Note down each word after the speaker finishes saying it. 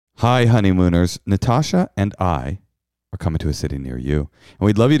Hi, honeymooners. Natasha and I are coming to a city near you, and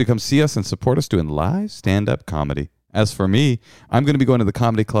we'd love you to come see us and support us doing live stand-up comedy. As for me, I'm going to be going to the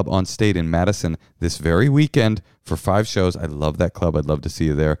Comedy Club on State in Madison this very weekend for 5 shows. I love that club. I'd love to see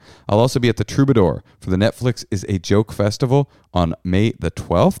you there. I'll also be at the Troubadour for the Netflix is a Joke Festival on May the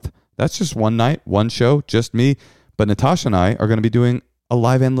 12th. That's just one night, one show, just me. But Natasha and I are going to be doing a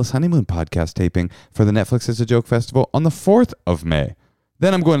live Endless Honeymoon podcast taping for the Netflix is a Joke Festival on the 4th of May.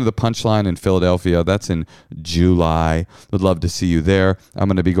 Then I'm going to the Punchline in Philadelphia. That's in July. Would love to see you there. I'm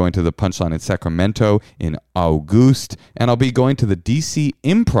going to be going to the Punchline in Sacramento in August. And I'll be going to the DC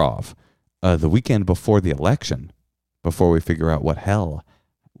Improv the weekend before the election, before we figure out what hell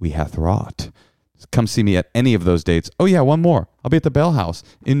we hath wrought. Come see me at any of those dates. Oh, yeah, one more. I'll be at the Bell House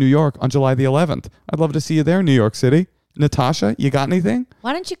in New York on July the 11th. I'd love to see you there, New York City. Natasha, you got anything?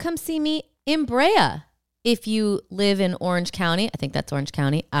 Why don't you come see me in Brea? If you live in Orange County, I think that's Orange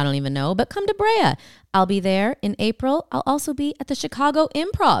County. I don't even know, but come to Brea. I'll be there in April. I'll also be at the Chicago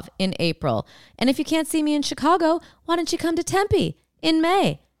Improv in April. And if you can't see me in Chicago, why don't you come to Tempe in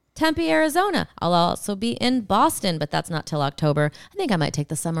May? Tempe, Arizona. I'll also be in Boston, but that's not till October. I think I might take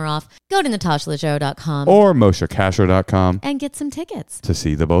the summer off. Go to NatashaLeggero.com or MosheKasher.com and get some tickets to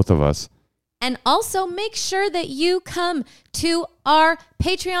see the both of us. And also make sure that you come to our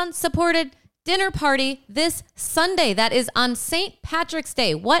Patreon-supported dinner party this Sunday. That is on St. Patrick's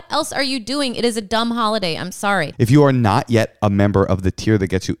Day. What else are you doing? It is a dumb holiday. I'm sorry. If you are not yet a member of the tier that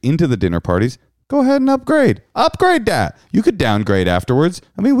gets you into the dinner parties, go ahead and upgrade. Upgrade that. You could downgrade afterwards.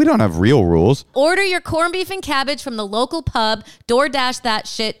 I mean, we don't have real rules. Order your corned beef and cabbage from the local pub. DoorDash that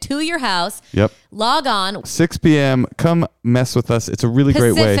shit to your house. Yep. Log on. 6 p.m. Come mess with us. It's a really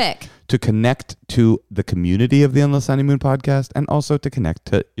great way to connect to the community of the Endless Honeymoon podcast and also to connect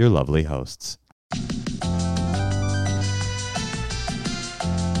to your lovely hosts.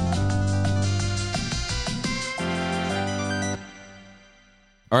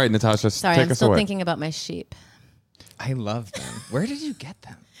 All right, Natasha, sorry, take I'm us still away. thinking about my sheep. I love them. Where did you get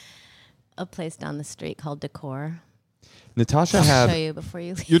them? A place down the street called Decor. Natasha I'll had... show you before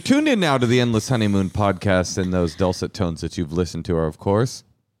you leave. You're tuned in now to the Endless Honeymoon podcast, and those dulcet tones that you've listened to are, of course...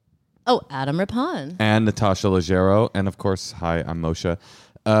 Oh, Adam Rippon. And Natasha Leggero. And, of course, hi, I'm Moshe.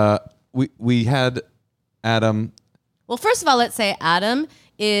 We had Adam... Well, first of all, let's say Adam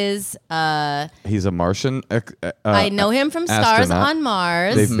is... he's a Martian I know him from Stars astronaut. on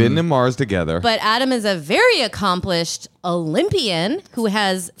Mars. They've been to Mars together. But Adam is a very accomplished Olympian who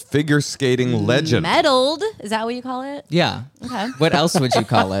has... Figure skating legend. Medaled. Is that what you call it? Yeah. Okay. What else would you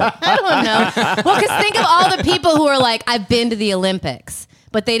call it? I don't know. Well, because think of all the people who are like, I've been to the Olympics,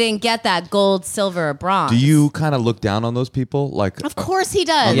 but they didn't get that gold, silver, or bronze. Do you kind of look down on those people? Like, Of course he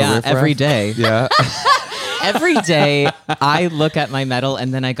does. Yeah, every day. Yeah. Every day I look at my medal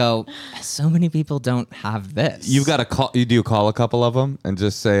and then I go, so many people don't have this. You've got to call. You do call a couple of them and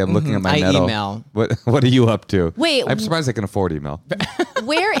just say, "I'm looking at my medal." I email. What are you up to? Wait. I'm surprised I can afford email.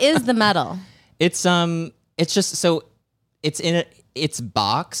 Where is the medal? It's just so it's in its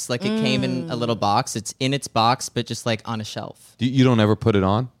box, like it came in a little box. It's in its box, but just like on a shelf. You don't ever put it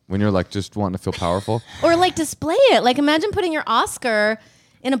on when you're like just wanting to feel powerful? Or like display it. Like imagine putting your Oscar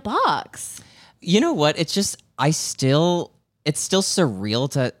in a box. You know what? It's just it's still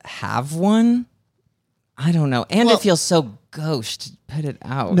surreal to have one. I don't know. And it feels so gauche to put it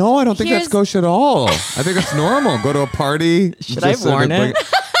out. No, I don't think that's gauche at all. I think it's normal. Go to a party. Should I warn it?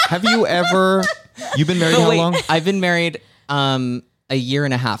 Have you ever... You've been married how long? I've been married a year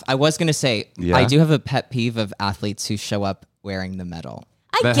and a half. I was going to say, Yeah. I do have a pet peeve of athletes who show up wearing the medal.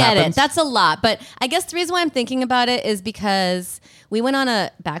 I That get happens? it. That's a lot. But I guess the reason why I'm thinking about it is because we went on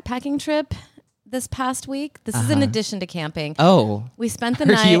a backpacking trip this past week. This is in addition to camping. Oh. We spent the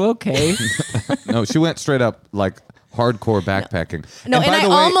Are night. you okay? No, she went straight up like hardcore backpacking. No, and by I the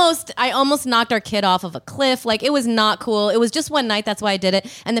way, I almost knocked our kid off of a cliff. Like it was not cool. It was just one night. That's why I did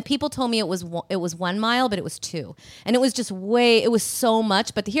it. And the people told me it was 1 mile, but it was 2, and it was just it was so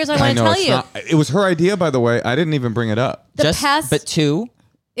much. But here's what I want to tell you. It was her idea, by the way. I didn't even bring it up. But 2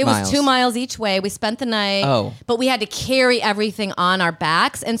 It miles. was 2 miles each way. We spent the night, but we had to carry everything on our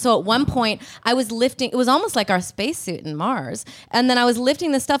backs. And so at one point, I was lifting. It was almost like our spacesuit in Mars. And then I was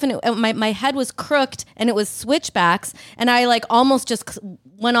lifting the stuff, and my head was crooked, and it was switchbacks. And I like almost just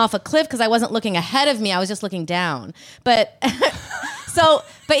went off a cliff because I wasn't looking ahead of me. I was just looking down. But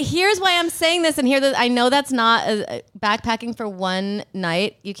But here's why I'm saying this, and I know that's not backpacking for one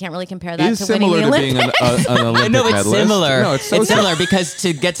night. You can't really compare that to winning the Olympics. Being an Olympic No, it's medalist. similar. No, it's so similar because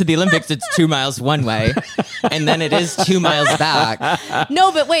to get to the Olympics, it's 2 miles one way, and then it is 2 miles back.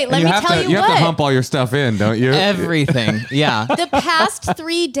 No, but wait, let me tell you what. You have to hump all your stuff in, don't you? Everything, yeah. The past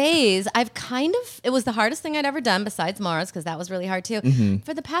 3 days, it was the hardest thing I'd ever done besides Mars, because that was really hard too.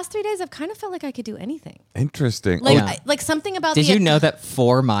 For the past 3 days, I've kind of felt like I could do anything. Interesting. Like something about Did you know that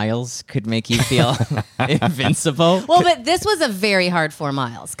 4 miles could make you feel invincible? Well, but this was a very hard 4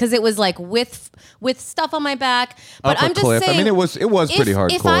 miles because it was like with stuff on my back. But Up a I'm just cliff. saying, I mean, it was pretty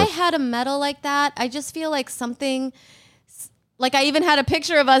hardcore. If I had a medal like that, I just feel like something. Like I even had a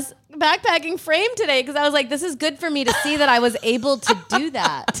picture of us backpacking framed today because I was like, this is good for me to see that I was able to do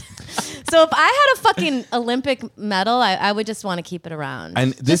that. So if I had a fucking Olympic medal, I would just want to keep it around.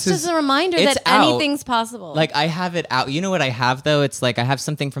 And this just as a reminder that anything's possible. Like I have it out. You know what I have though? It's like I have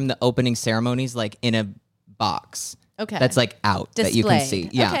something from the opening ceremonies like in a box. Okay. That's like out that you can see.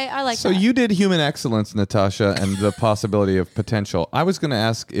 Yeah. Okay, I like So that. you did human excellence, Natasha, and the possibility of potential. I was going to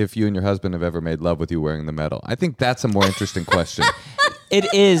ask if you and your husband have ever made love with you wearing the medal. I think that's a more interesting question.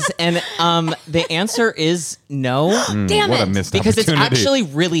 It is, and the answer is no. Damn what it. a missed Because it's opportunity. actually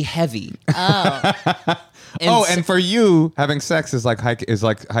really heavy. And for you, having sex is like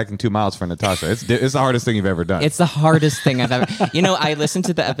hiking 2 miles for Natasha. It's the hardest thing you've ever done. It's the hardest thing I've ever. You know, I listened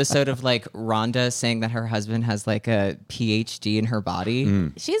to the episode of like Rhonda saying that her husband has like a PhD in her body.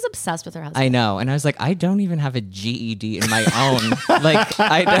 She's obsessed with her husband. I know, and I was like, I don't even have a GED in my own. Like,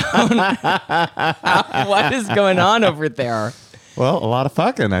 I don't. What is going on over there? Well, a lot of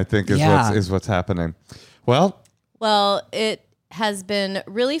fucking, I think, is what's happening. Well, It has been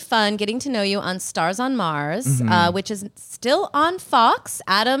really fun getting to know you on Stars on Mars, which is still on Fox.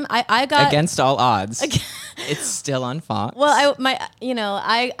 Adam, I got Against all odds, it's still on Fox. Well,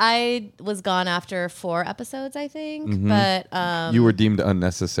 I was gone after 4 episodes, I think, but you were deemed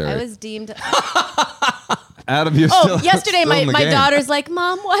unnecessary. I was deemed. Adam, you're still. Yesterday, still in the my game. daughter's like,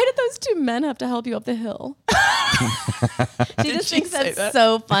 Mom, why did those 2 men have to help you up the hill? She just thinks that's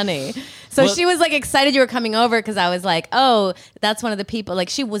so funny. So she was like excited you were coming over because I was like, oh, that's one of the people. Like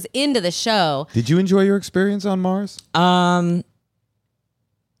she was into the show. Did you enjoy your experience on Mars?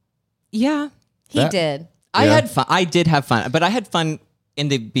 Yeah, He did. I had fun. I did have fun, but I had fun in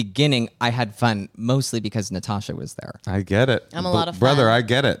the beginning. I had fun mostly because Natasha was there. I get it. I'm a lot of fun. Brother, I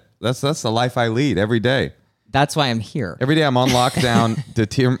get it. That's the life I lead every day. That's why I'm here. Every day I'm on lockdown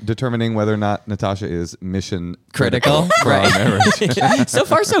determining whether or not Natasha is mission critical for our marriage. So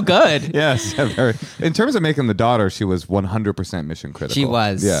far, so good. Yes. Very. In terms of making the daughter, she was 100% mission critical. She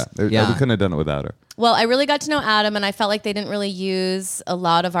was. Yeah. We couldn't have done it without her. Well, I really got to know Adam, and I felt like they didn't really use a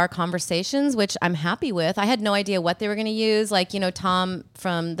lot of our conversations, which I'm happy with. I had no idea what they were going to use. Like, Tom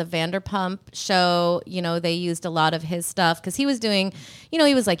from the Vanderpump show, they used a lot of his stuff because he was doing,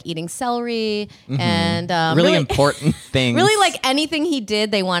 he was like eating celery and really important things. Really, like anything he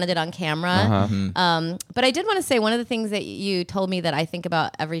did, they wanted it on camera. But I did want to say one of the things that you told me that I think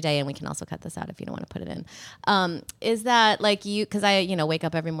about every day, and we can also cut this out if you don't want to put it in, is that like because I, wake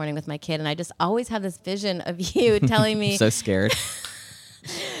up every morning with my kid, and I just always have this vision of you telling me So scared.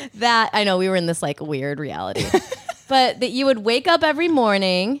 that I know we were in this like weird reality, but that you would wake up every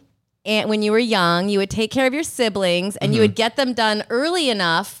morning and when you were young, you would take care of your siblings and you would get them done early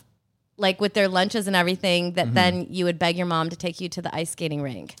enough, like with their lunches and everything, that then you would beg your mom to take you to the ice skating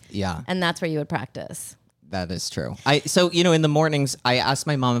rink. Yeah. And that's where you would practice. That is true. In the mornings, I asked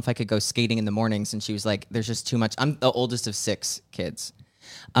my mom if I could go skating in the mornings, and she was like, there's just too much. I'm the oldest of 6 kids.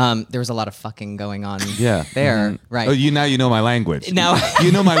 There was a lot of fucking going on there. Right. Oh, now you know my language. Now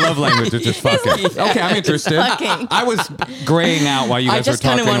you know my love language is just fucking. Okay, I'm interested. Fucking. I was graying out while you guys were just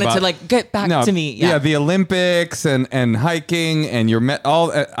talking kind of wanted about to like get back to me. Yeah, the Olympics and hiking and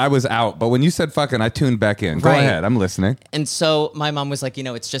I was out. But when you said fucking, I tuned back in. Go Right. ahead, I'm listening. And so my mom was like,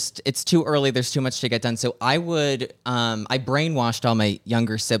 it's too early. There's too much to get done. So I brainwashed all my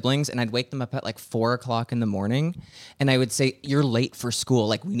younger siblings, and I'd wake them up at like 4:00 in the morning, and I would say, you're late for school.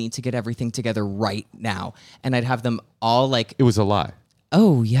 Like, we need to get everything together right now. And I'd have them all like, It was a lie.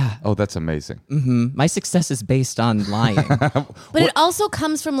 oh yeah, Oh, that's amazing. my success is based on lying. But it also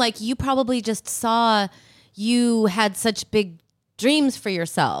comes from like, you probably just saw you had such big dreams for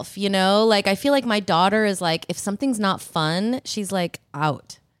yourself, Like, I feel like my daughter is like, if something's not fun, she's like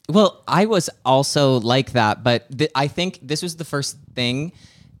out. Well, I was also like that, but I think this was the first thing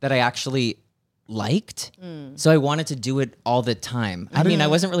that I actually liked. So I wanted to do it all the time. I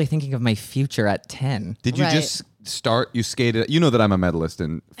wasn't really thinking of my future at 10. Did you Right. just you skated. You know that I'm a medalist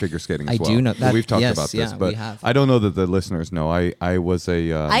in figure skating as I well. do know that. We've talked Yes, about this, yeah, but we have. I don't know that the listeners know. I was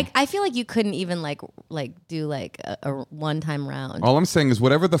a. I feel like you couldn't even like do like a one-time round. All I'm saying is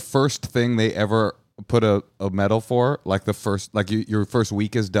whatever the first thing they ever put a medal for, like the first, like your first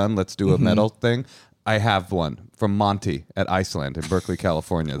week is done, let's do a medal thing. I have one from Monty at Iceland in Berkeley,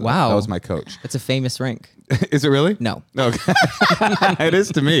 California. Wow. That was my coach. It's a famous rink. Is it really? No. Okay. It is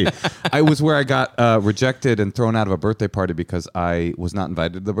to me. I was where I got rejected and thrown out of a birthday party because I was not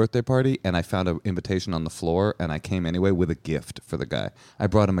invited to the birthday party, and I found an invitation on the floor, and I came anyway with a gift for the guy. I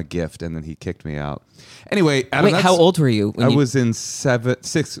brought him a gift, and then he kicked me out. Anyway, Adam, Wait, how old were you? I was in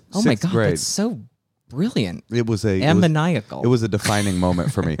sixth Oh my God, grade. that's so brilliant. It was maniacal. It was a defining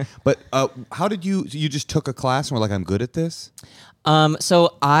moment for me. But how did you just took a class and were like, I'm good at this?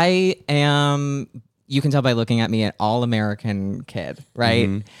 So I am. You can tell by looking at me, an all-American kid,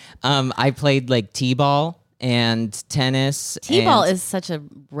 right? I played like t-ball and tennis. T-ball and is such a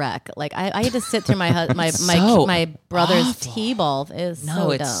wreck. Like I had to sit through my so my brother's awful. T-ball is No,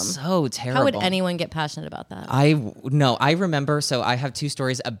 so it's dumb. so terrible. How would anyone get passionate about that? I remember. So I have two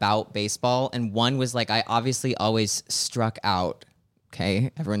stories about baseball, and one was like I obviously always struck out.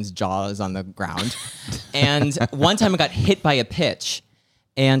 Okay, everyone's jaw is on the ground, and one time I got hit by a pitch,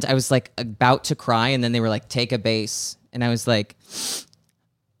 and I was like about to cry, and then they were like, "Take a base," and I was like,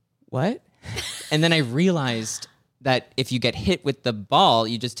 "What?" And then I realized that if you get hit with the ball,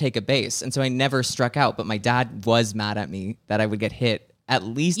 you just take a base, and so I never struck out. But my dad was mad at me that I would get hit at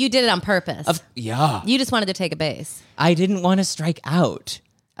least. You did it on purpose. Yeah, You just wanted to take a base. I didn't want to strike out.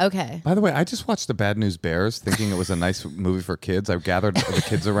 Okay. By the way, I just watched The Bad News Bears thinking it was a nice movie for kids. I gathered the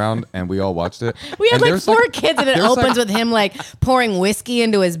kids around and we all watched it. We had And like there's 4 kids and it there's opens with him like pouring whiskey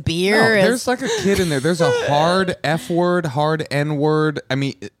into his No, beer. there's like a kid in there. There's a hard F word, hard N word. I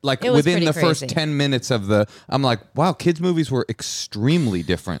mean, like It was within the pretty first crazy. 10 minutes of I'm like, wow, kids' movies were extremely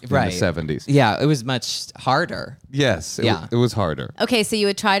different in the 70s. Yeah, it was much harder. Yes, Yeah. it was harder. Okay, so you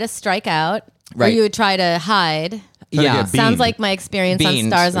would try to strike out, or Right. you would try to hide. Try to Yeah. get Sounds beamed. like my experience on Beans.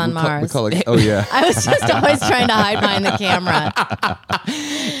 Stars on We call- Mars. we call it, oh, yeah. I was just always trying to hide behind the camera.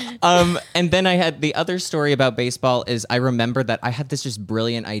 And then I had the other story about baseball is I remember that I had this just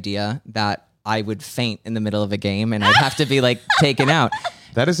brilliant idea that I would faint in the middle of a game and I'd have to be like taken out.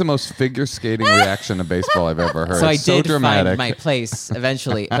 That is the most figure skating reaction to baseball I've ever heard. So It's I did dramatic. find my place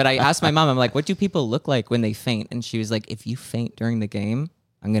eventually. But I asked my mom, I'm like, what do people look like when they faint? And she was like, if you faint during the game,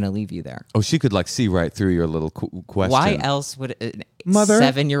 I'm going to leave you there. Oh, she could like see right through your little question. Why else would an Mother?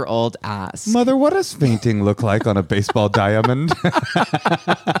 7-year-old ask? Mother, what does fainting look like on a baseball diamond?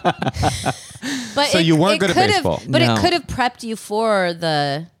 But So you weren't good at could baseball. Have, but No. it could have prepped you for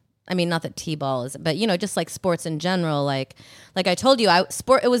the. I mean, not that t-ball is, but just like sports in general. Like I told you,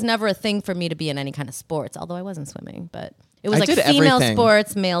 it was never a thing for me to be in any kind of sports. Although I wasn't swimming, but it was I like did female everything.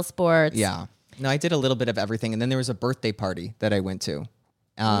 sports, male sports. Yeah. No, I did a little bit of everything. And then there was a birthday party that I went to.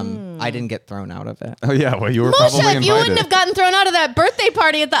 I didn't get thrown out of it. Oh, yeah. Well, you were Moshe, probably if invited. you wouldn't have gotten thrown out of that birthday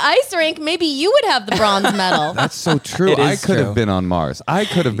party at the ice rink, maybe you would have the bronze medal. That's so true. It I is could true. have been on Mars. I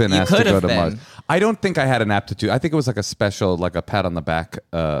could have been You asked to could go have to been. Mars. I don't think I had an aptitude. I think it was like a special, like a pat on the back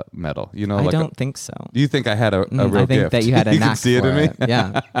medal. I like don't think so. Do you think I had a real I think gift? that you had a you knack can see it for in me. it.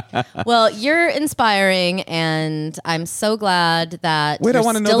 Yeah. Well, you're inspiring, and I'm so glad that Wait, I you're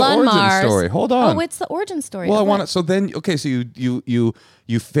wanna know still the on origin Mars. story. Hold on. Oh, it's the origin story. Well, I Go want to. ahead. So then, okay, so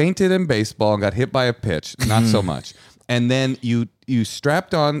you fainted in baseball and got hit by a pitch, not so much, and then you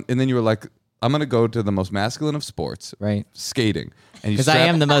strapped on, and then you were like, I'm gonna go to the most masculine of sports, Right. skating, and you Because I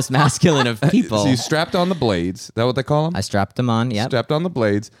am the most masculine of people. So you strapped on the blades. Is that what they call them? I strapped them on. Yep. Strapped on the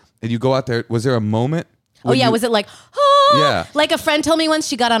blades, and you go out there. Was there a moment? Oh yeah, was it like, oh, Yeah. like a friend told me once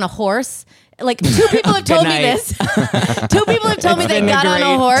she got on a horse. Like 2 people have told me night. this. 2 people have told me they been a got on a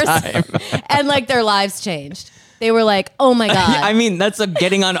great horse and like their lives changed. They were like, oh my God. I mean, that's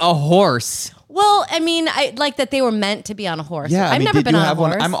getting on a horse. Well, I mean, I like that they were meant to be on a horse. Yeah, I I've mean, never did been you on have a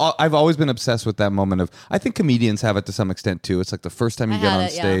horse. one? I've always been obsessed with that moment of. I think comedians have it to some extent too. It's like the first time you I get had on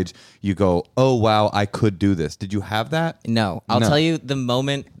it, yeah. stage, you go, "Oh wow, I could do this." Did you have that? No, I'll No. tell you the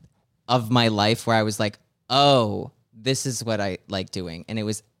moment of my life where I was like, oh, this is what I like doing. And it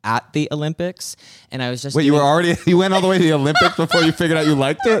was at the Olympics. And I was just Wait, you went all the way to the Olympics before you figured out you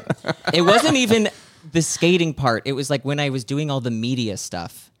liked it? it wasn't even the skating part. It was like when I was doing all the media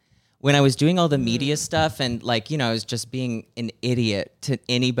stuff. When I was doing all the media stuff and like, I was just being an idiot to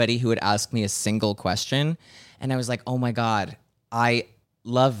anybody who would ask me a single question. And I was like, oh my God, I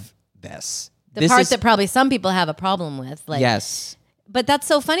love this. the part that probably some people have a problem with. Like, yes. But that's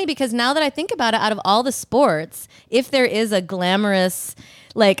so funny because now that I think about it, out of all the sports, if there is a glamorous,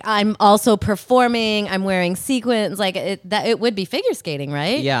 like I'm also performing. I'm wearing sequins. Like it would be figure skating,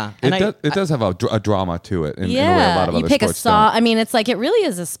 right? Yeah. It does have a drama to it in a way a lot of you other pick a sports song. don't. I mean, it's like it really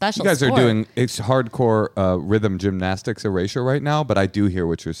is a special. You guys sport. are doing it's hardcore rhythm gymnastics erasure right now, but I do hear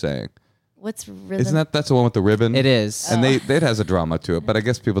what you're saying. What's rhythm? Isn't that's the one with the ribbon? It is. And it has a drama to it, but I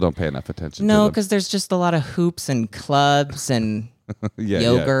guess people don't pay enough attention to No, them. because there's just a lot of hoops and clubs and Yeah,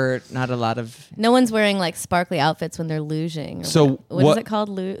 yogurt. Not a lot of. No one's wearing like sparkly outfits when they're luging. So what what- is it called?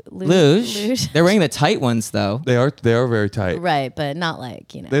 Luge. They're wearing the tight ones though. They are very tight. Right, but not like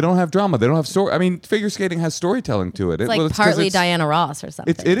They don't have drama. They don't have story. I mean, figure skating has storytelling to it. It's like partly Diana Ross or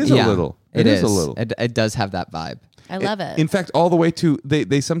something. It is a little. It is a little. It does have that vibe. I love it. In fact, all the way to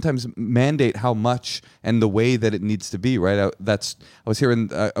they sometimes mandate how much and the way that it needs to be. Right.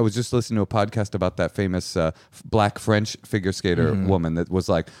 I was just listening to a podcast about that famous black French figure skater woman that was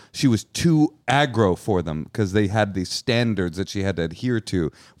like she was too aggro for them because they had these standards that she had to adhere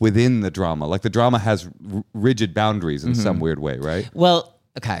to within the drama. Like the drama has rigid boundaries in some weird way. Right. Well,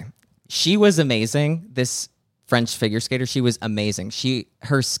 okay. She was amazing. This French figure skater, she was amazing.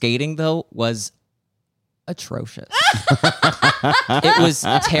 Her skating though was atrocious. It was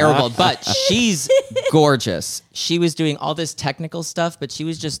terrible, but she's gorgeous. She was doing all this technical stuff, but she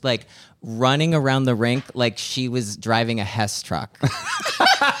was just like running around the rink like she was driving a Hess truck.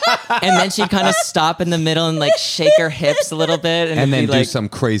 And then she'd kind of stop in the middle and like shake her hips a little bit And then be do like, some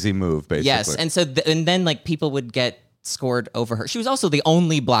crazy move, basically. yes. And so and then like people would get scored over her. She was also the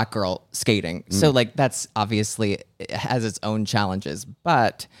only black girl skating. So like that's obviously it has its own challenges,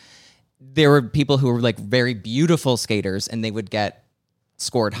 but there were people who were like very beautiful skaters and they would get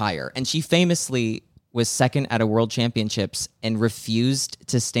scored higher. And she famously was second at a world championships and refused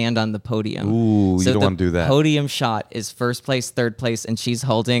to stand on the podium. Ooh, you So don't want to do that. Podium shot is first place, third place, and she's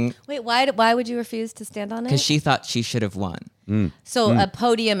holding Wait, why would you refuse to stand on because it? she thought she should have won So a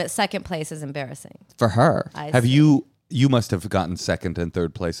podium at second place is embarrassing. for her. Have you must have gotten second and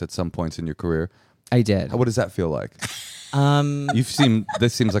third place at some points in your career. I did. What does that feel like?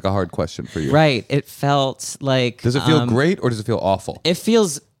 This seems like a hard question for you. Right. It felt like. Does it feel great or does it feel awful? It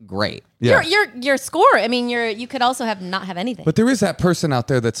feels great. Yeah. Your score. I mean, you could also not have anything. But there is that person out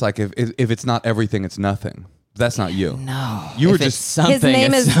there that's like, if it's not everything, it's nothing. That's not you. No. You were If it's just something. his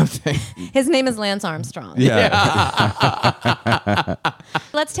name it's is something. His name is Lance Armstrong. yeah.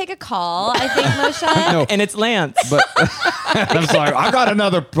 Let's take a call. I think Moshe. No. And it's Lance. But I'm sorry, I got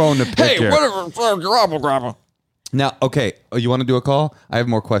another phone to pick here. whatever. Now, okay, you want to do a call? I have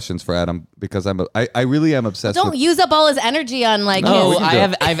more questions for Adam because I really am obsessed. Don't with, use up all his energy on like. Oh, his, can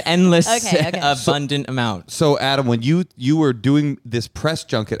do it. I have endless, Okay. abundant amount. So, Adam, when you were doing this press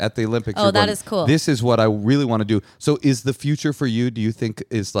junket at the Olympics, Oh, you're that going, is cool. This is what I really want to do. So, is the future for you? Do you think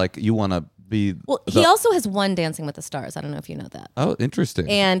is like you want to be? well, he also has won Dancing with the Stars. I don't know if you know that. Oh, interesting.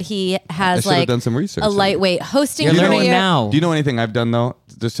 And he has should have like done some research a on lightweight hosting You're career. learning now. Do you know anything I've done though,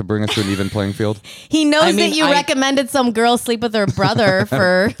 just to bring us to an even playing field? He knows I mean, that you I- recommended some girl sleep with her brother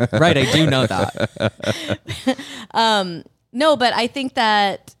for. Right, I do know that. No, but I think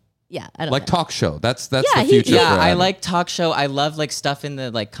that I don't Like know. talk show. That's Yeah, the he- future. Yeah, for I Adam. like talk show. I love like stuff in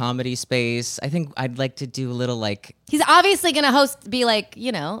the like comedy space. I think I'd like to do a little like He's obviously going to be like,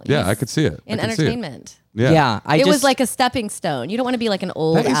 Yeah, he's I could see it. in I could see it. entertainment. Yeah. I It just was like a stepping stone. You don't want to be like an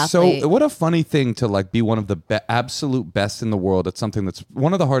old That is athlete. so. What a funny thing to like be one of the absolute best in the world at something that's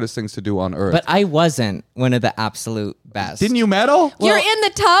one of the hardest things to do on earth. but I wasn't one of the absolute best. Didn't you medal? You're in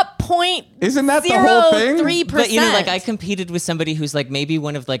the top point. Isn't that the whole thing? 3%. But you know, like I competed with somebody who's like maybe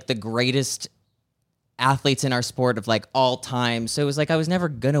one of like the greatest athletes in our sport of like all time. So it was like I was never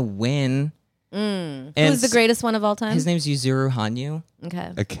gonna win. And Who's the greatest one of all time? His name's Yuzuru Hanyu.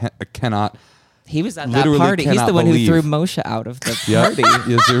 Okay. I cannot. He was at Literally that party. He's cannot the one believe. who threw Moshe out of the Yeah, party,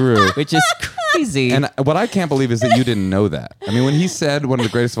 Yuzuru. which is crazy. And what I can't believe is that you didn't know that. I mean, when he said one of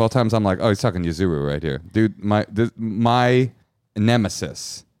the greatest of all times, I'm like, oh, he's talking Yuzuru right here, dude. My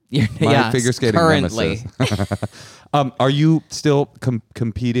nemesis. My figure skating currently. nemesis. Are you still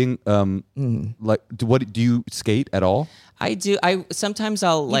competing? Like, do you skate at all? I do. Sometimes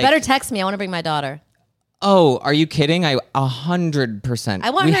I'll You like. better text me. I want to bring my daughter. Oh, are you kidding? 100%. I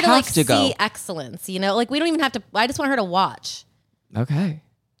want we her to have like to go. see excellence. Like we don't even have to. I just want her to watch. Okay.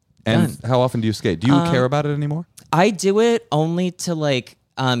 And how often do you skate? Do you care about it anymore? I do it only to like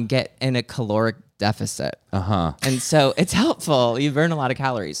get in a caloric deficit. Uh-huh. And so it's helpful. You burn a lot of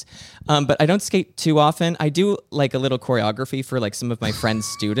calories. But I don't skate too often. I do like a little choreography for like some of my friends'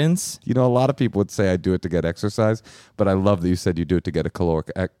 students. You know, a lot of people would say I do it to get exercise, but I love that you said you do it to get a caloric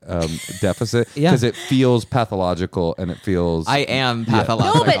deficit because it feels pathological and it feels... I am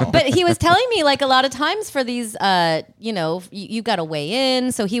pathological. No, but he was telling me like a lot of times for these, you got to weigh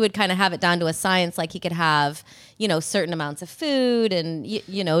in. So he would kind of have it down to a science, like he could have, certain amounts of food and,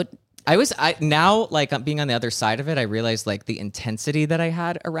 now like being on the other side of it, I realized like the intensity that I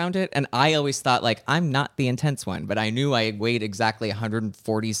had around it. And I always thought like, I'm not the intense one, but I knew I weighed exactly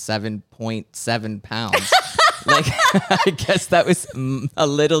 147.7 pounds. Like, I guess that was a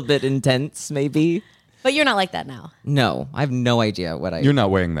little bit intense maybe. But you're not like that now. No, I have no idea what You're not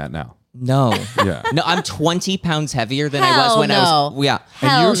weighing that now. No. Yeah. No, I'm 20 pounds heavier than I was when I was... Yeah.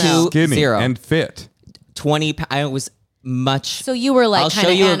 Hell and you're no. skinny 0. and fit. 20... I was much... So you were like kind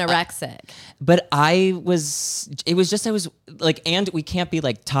of anorexic. But I was like, and we can't be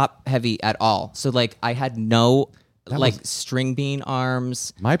like top heavy at all. So like I had no string bean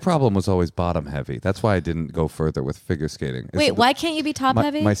arms. My problem was always bottom heavy. That's why I didn't go further with figure skating. Wait, why can't you be top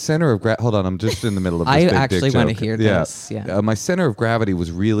heavy? My center of gravity... Hold on, I'm just in the middle of this I big actually dick want to joke. hear this. Yeah. My center of gravity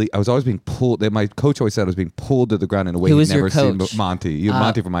was really... I was always being pulled... My coach always said I was being pulled to the ground in a way Who he'd was never your seen. coach? Monty.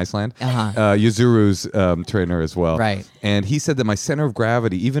 Monty from Iceland. Uh-huh. Yuzuru's trainer as well. Right. And he said that my center of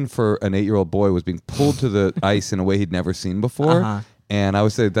gravity, even for an 8-year-old boy, was being pulled to the ice in a way he'd never seen before. Uh-huh. And I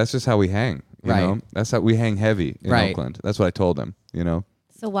would say that's just how we hang. You know? That's how we hang heavy in Oakland. That's what I told him,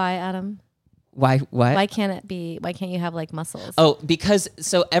 So why, Adam? Why? What? Why can't you have like muscles? Oh, because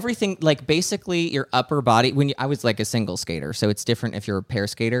so everything, like basically your upper body, I was like a single skater, so it's different if you're a pair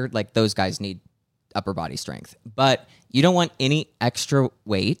skater, like those guys need upper body strength. But you don't want any extra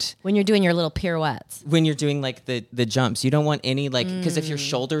weight. When you're doing your little pirouettes. When you're doing like the jumps, you don't want any because if your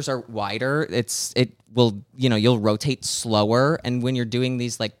shoulders are wider, you'll rotate slower. And when you're doing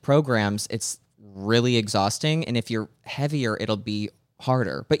these like programs, it's really exhausting. And if you're heavier, it'll be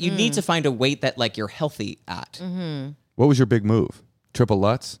harder. But you need to find a weight that like you're healthy at. Mm-hmm. What was your big move? Triple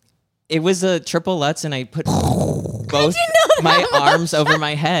Lutz? It was a triple Lutz, and I put both my arms over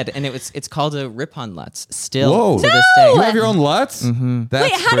my head, and it's called a Rippon Lutz. Still to this day. You have your own Lutz? Mm-hmm.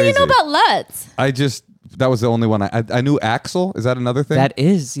 That's Wait, how do you know about Lutz? That was the only one I knew. Axel, is that another thing? That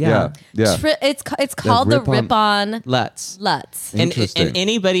is, yeah. It's called the Rippon Lutz. And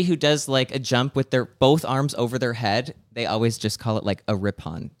anybody who does like a jump with their both arms over their head, they always just call it like a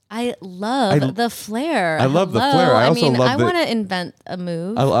Rippon. I love the flair. I love the flair. I want to invent a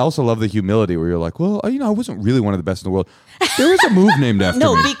move. I also love the humility where you're like, well, I wasn't really one of the best in the world. There is a move named after me.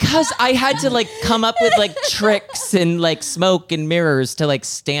 No, because I had to like come up with like tricks and like smoke and mirrors to like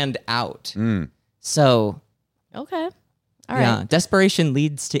stand out. So, okay. All right. Desperation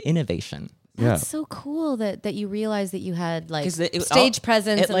leads to innovation. That's so cool that you realized that you had like stage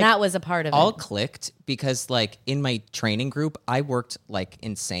presence and that was a part of it. All clicked because like in my training group, I worked like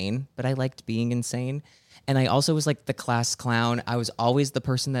insane, but I liked being insane. And I also was like the class clown. I was always the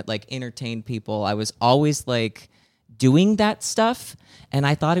person that like entertained people. I was always like doing that stuff. And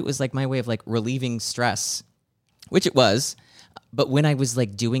I thought it was like my way of like relieving stress, which it was. But when I was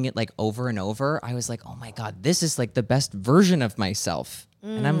like doing it like over and over, I was like, oh my God, this is like the best version of myself.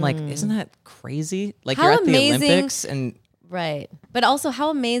 And I'm like, isn't that crazy? Like you're at the Olympics and... Right. But also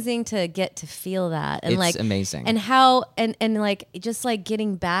how amazing to get to feel that. And it's amazing. And how, and like, just like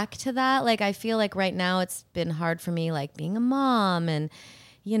getting back to that. Like, I feel like right now it's been hard for me, like being a mom and,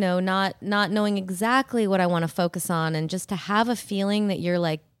 not knowing exactly what I want to focus on. And just to have a feeling that you're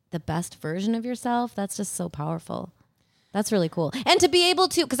like the best version of yourself, that's just so powerful. That's really cool. And to be able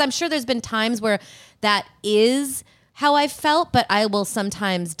to, because I'm sure there's been times where that is how I felt, but I will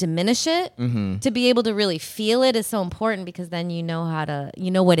sometimes diminish it. Mm-hmm. To be able to really feel it is so important because then you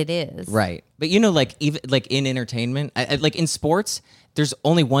know what it is. Right. But like even like in entertainment, like in sports, there's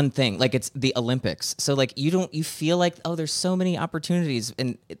only one thing, like it's the Olympics. So like you feel like, oh, there's so many opportunities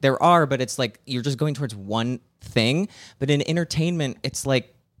and there are, but it's like, you're just going towards one thing. But in entertainment, it's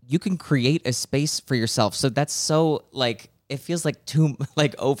like, you can create a space for yourself. So that's so like, it feels like too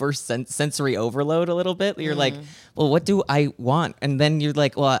like sensory overload a little bit. You're like, well, what do I want? And then you're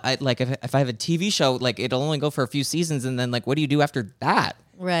like, well, I like if I have a TV show, like it'll only go for a few seasons. And then like, what do you do after that?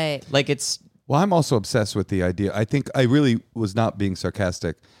 Right. Like it's. Well, I'm also obsessed with the idea. I think I really was not being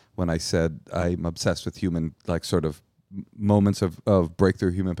sarcastic when I said I'm obsessed with human, like sort of moments of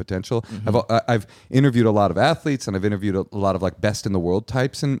breakthrough human potential. Mm-hmm. I've interviewed a lot of athletes and I've interviewed a lot of like best in the world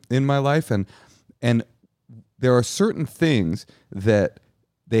types in my life. And there are certain things that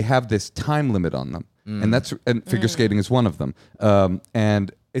they have this time limit on them. And figure skating is one of them.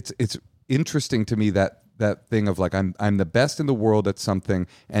 And it's interesting to me that thing of like I'm the best in the world at something,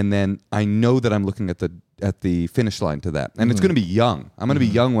 and then I know that I'm looking at the finish line to that, and it's going to be young. I'm going to be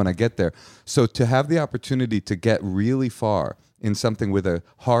young when I get there. So to have the opportunity to get really far in something with a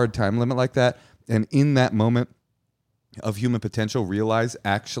hard time limit like that, and in that moment of human potential, realize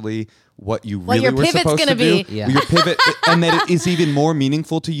actually what you really your were pivot's supposed gonna to do. be. Yeah. Your pivot, and that it is even more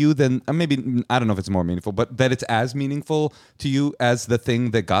meaningful to you than maybe, I don't know if it's more meaningful, but that it's as meaningful to you as the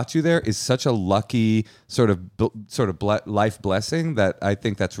thing that got you there is such a lucky sort of life blessing that I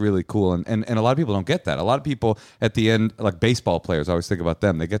think that's really cool. And a lot of people don't get that. A lot of people at the end, like baseball players, I always think about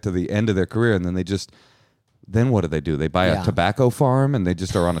them. They get to the end of their career and then they just. Then what do? They buy a tobacco farm and they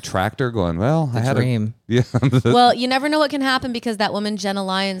just are on a tractor going, well, I had dream. Well, you never know what can happen because that woman, Jenna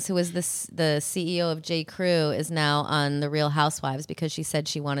Lyons, who was the CEO of J. Crew, is now on The Real Housewives because she said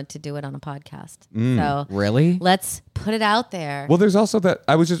she wanted to do it on a podcast. So Really? let's put it out there. Well, there's also that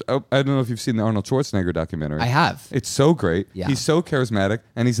I don't know if you've seen the Arnold Schwarzenegger documentary. I have. It's so great. Yeah. He's so charismatic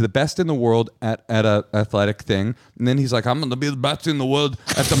and he's the best in the world at a athletic thing. And then he's like, I'm going to be the best in the world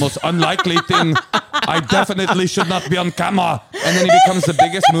at the most unlikely thing. I definitely should not be on camera. And then he becomes the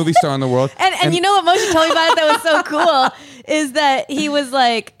biggest movie star in the world. And you know what Moshe told me about it that was so cool is that he was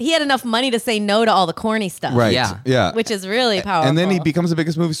like, he had enough money to say no to all the corny stuff. Right. Yeah. Which is really powerful. And then he becomes the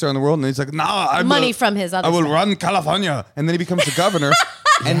biggest movie star in the world. And he's like, money from his other I will stuff. run California. And then he becomes the governor.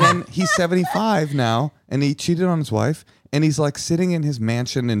 And then he's 75 now. And he cheated on his wife. And he's like sitting in his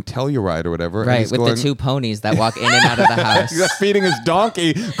mansion in Telluride or whatever. Right, and with the two ponies that walk in and out of the house. He's like feeding his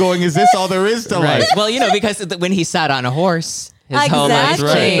donkey, going, is this all there is to life? Well, because when he sat on a horse, his whole life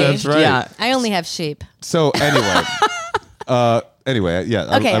Exactly. changed. That's right. Yeah. I only have sheep. So anyway, yeah.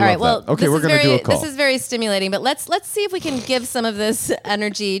 Okay, I all right. love Well, that. Okay, we're going gonna do a call This is very stimulating, but let's see if we can give some of this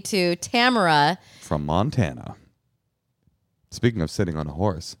energy to Tamara. from Montana. Speaking of sitting on a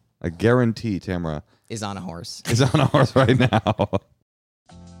horse, I guarantee Tamara Is on a horse. is on a horse right now.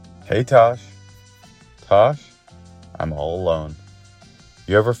 Hey, Tosh. Tosh, I'm all alone.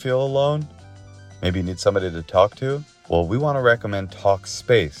 You ever feel alone? Maybe you need somebody to talk to? Well, we want to recommend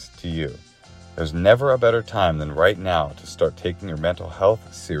Talkspace to you. There's never a better time than right now to start taking your mental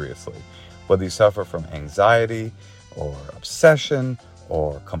health seriously. Whether you suffer from anxiety or obsession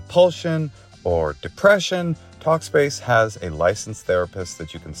or compulsion or depression, Talkspace has a licensed therapist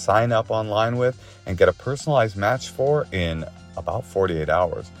that you can sign up online with and get a personalized match for in about 48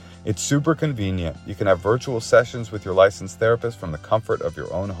 hours. It's super convenient. You can have virtual sessions with your licensed therapist from the comfort of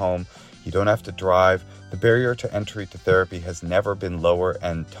your own home. You don't have to drive. The barrier to entry to therapy has never been lower,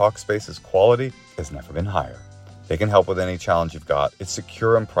 and Talkspace's quality has never been higher. They can help with any challenge you've got. It's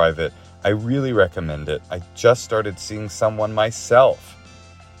secure and private. I really recommend it. I just started seeing someone myself,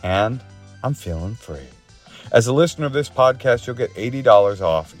 and I'm feeling free. As a listener of this podcast, you'll get $80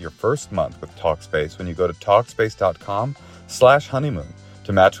 off your first month with Talkspace when you go to Talkspace.com/honeymoon.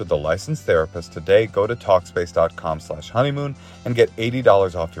 To match with a licensed therapist today, go to Talkspace.com/honeymoon and get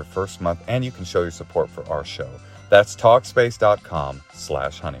 $80 off your first month, and you can show your support for our show. That's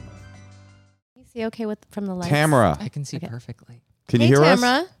Talkspace.com/honeymoon. You see okay from the lights? Tamara, I can see Okay. perfectly. can Hey, you hear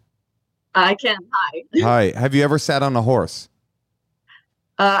Tamara. I can. Hi. us? Hi. Have you ever sat on a horse?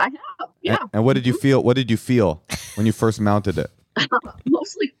 I have. Yeah. And what did you feel? What did you feel when you first mounted it?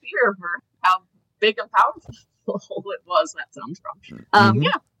 Mostly fear for how big and powerful it was. That sounds wrong. Mhm.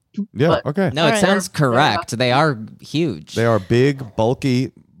 Yeah. Yeah. But- Okay. No, All it right. sounds correct. They are huge. They are big,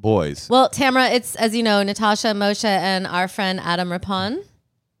 bulky boys. Well, Tamara, it's, as you know, Natasha, Moshe, and our friend Adam Rippon.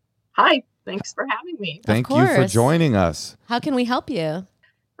 Hi. Thanks for having me. Thank you for course. joining us. How can we help you?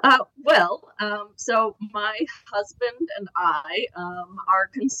 So my husband and I are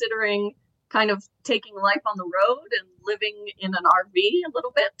considering kind of taking life on the road and living in an RV a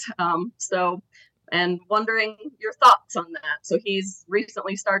little bit. And wondering your thoughts on that. So he's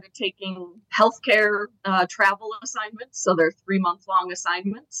recently started taking healthcare travel assignments. So they're 3-month-long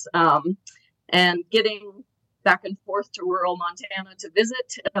assignments, and getting back and forth to rural Montana to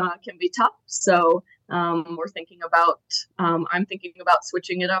visit can be tough. So we're thinking about, I'm thinking about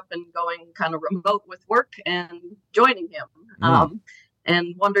switching it up and going kind of remote with work and joining him.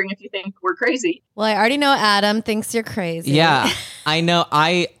 And wondering if you think we're crazy. Well, I already know Adam thinks you're crazy. Yeah, I know.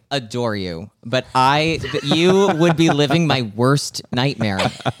 I adore you, but you would be living my worst nightmare.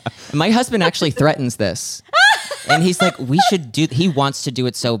 My husband actually threatens this, and he's like, he wants to do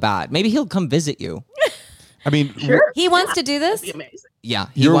it so bad. Maybe he'll come visit you. I mean, Sure. He wants to do this? That'd be amazing. Yeah.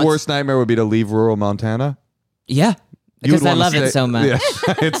 your worst nightmare would be to leave rural Montana? Yeah. You would Because I wanna love it stay- so much. Yeah.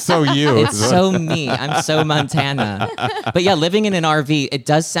 It's so you. It's so me. I'm so Montana. But yeah, living in an RV, it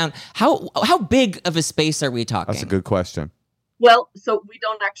does sound. How big of a space are we talking? That's a good question. Well, so we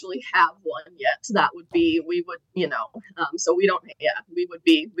don't actually have one yet. That would be, we would, so we don't, yeah, we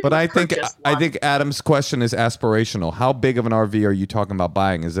But would I think purchase one. Adam's question is aspirational. How big of an RV are you talking about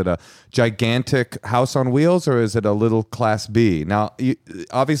buying? Is it a gigantic house on wheels, or is it a little Class B? Now,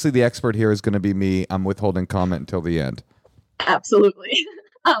 obviously, the expert here is going to be me. I'm withholding comment until the end. Absolutely.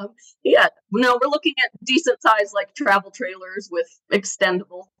 Yeah, no, we're looking at decent size like travel trailers with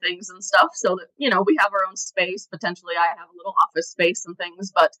extendable things and stuff, so that we have our own space. Potentially, I have a little office space and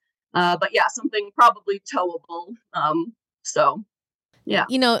things, but yeah, something probably towable. So yeah.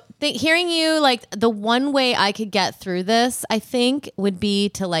 Hearing you, like, the one way I could get through this, I think, would be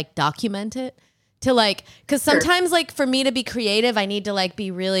to like document it. To like, because sometimes like for me to be creative, I need to like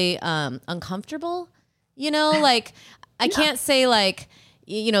be really uncomfortable. Like I can't say like.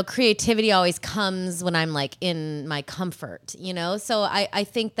 Creativity always comes when I'm like in my comfort, So I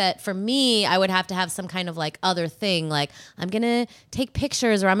think that for me, I would have to have some kind of like other thing, like I'm going to take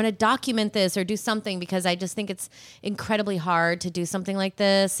pictures or I'm going to document this or do something, because I just think it's incredibly hard to do something like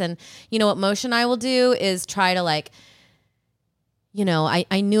this. And what Moshe and I will do is try to like,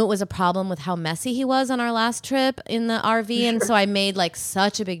 I knew it was a problem with how messy he was on our last trip in the RV. And so I made like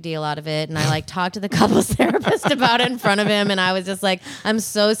such a big deal out of it. And I like talked to the couples therapist about it in front of him. And I was just like, I'm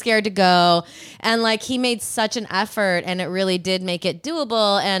so scared to go. And like, he made such an effort, and it really did make it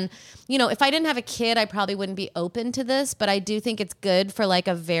doable. And, if I didn't have a kid, I probably wouldn't be open to this, but I do think it's good for like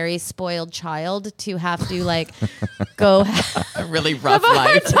a very spoiled child to have to like go a really rough have a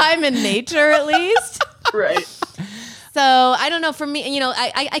life. hard time in nature at least. Right. So I don't know. For me,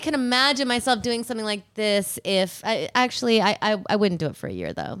 I can imagine myself doing something like this. If I wouldn't do it for a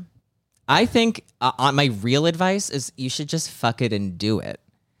year though. I think my real advice is you should just fuck it and do it.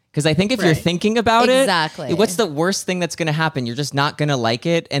 Because I think if you're thinking about Exactly. what's the worst thing that's going to happen? You're just not going to like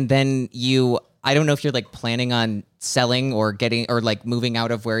it. And then I don't know if you're like planning on selling or like moving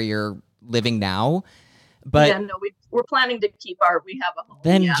out of where you're living now. But yeah, no, we're planning to we have a home.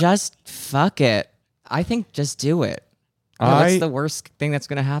 Then yeah. just fuck it. I think just do it. What's the worst thing that's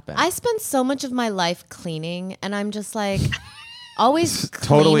going to happen? I spend so much of my life cleaning, and I'm just like always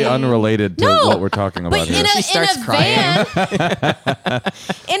totally cleaning. unrelated to what we're talking about But here. She starts crying.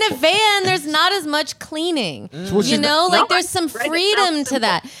 In a van, there's not as much cleaning. There's some freedom to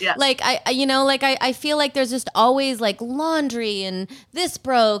that. Yeah. Like I feel like there's just always like laundry and this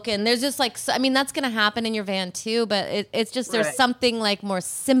broke, and there's just like, that's going to happen in your van too, but it's just, there's something like more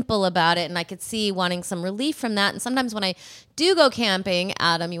simple about it. And I could see wanting some relief from that. And sometimes when I do go camping,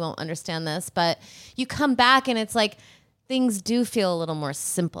 Adam, you won't understand this, but you come back and it's like, things do feel a little more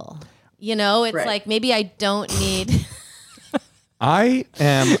simple. It's like maybe I don't need. I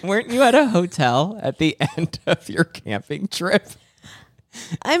am. Weren't you at a hotel at the end of your camping trip?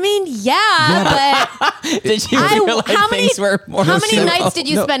 Yeah. But did you feel like things were more How many simple? nights did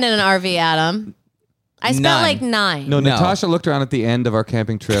you spend in an RV, Adam? I spent None. like 9. No, Natasha looked around at the end of our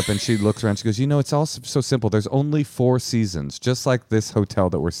camping trip, and she looked around. She goes, it's all so simple. There's only 4 seasons, just like this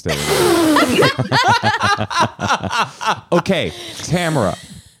hotel that we're staying in. Okay, Tamara,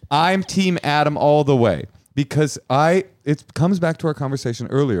 I'm Team Adam all the way, because it comes back to our conversation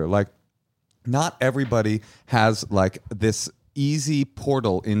earlier. Like, not everybody has like this easy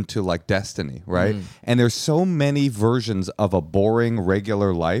portal into like destiny, right? And there's so many versions of a boring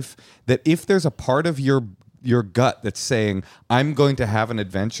regular life that if there's a part of your gut that's saying I'm going to have an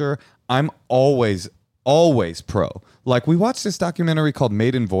adventure, I'm always pro. Like, we watched this documentary called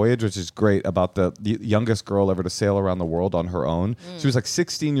Maiden Voyage, which is great, about the youngest girl ever to sail around the world on her own. She was like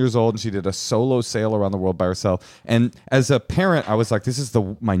 16 years old, and she did a solo sail around the world by herself. And as a parent, I was like, this is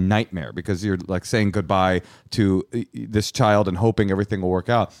my nightmare, because you're like saying goodbye to this child and hoping everything will work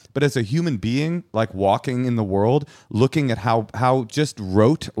out. But as a human being, like walking in the world, looking at how just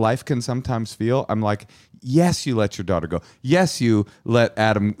rote life can sometimes feel, I'm like, yes, you let your daughter go. Yes, you let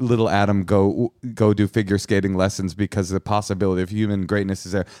little Adam go do figure skating lessons, because the possibility of human greatness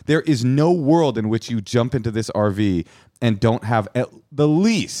is there. There is no world in which you jump into this RV and don't have at the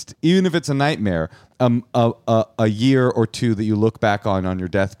least, even if it's a nightmare, a year or two that you look back on your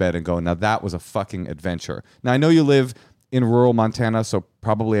deathbed and go, now that was a fucking adventure. Now, I know you live in rural Montana, so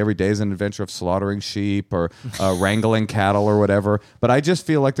probably every day is an adventure of slaughtering sheep or wrangling cattle or whatever. But I just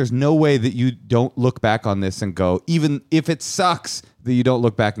feel like there's no way that you don't look back on this and go, even if it sucks, that you don't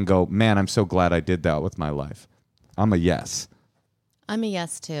look back and go, man, I'm so glad I did that with my life. I'm a yes. I'm a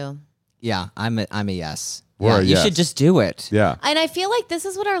yes too. Yeah, I'm a yes. We're a you yes. should just do it. Yeah. And I feel like this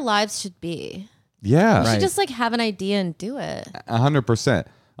is what our lives should be. Yeah. We Right. should just like have an idea and do it. 100%.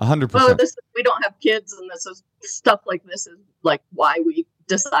 100%. Well, we don't have kids, and this is stuff like this is like why we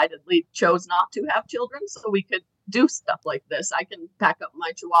decidedly chose not to have children, so we could do stuff like this. I can pack up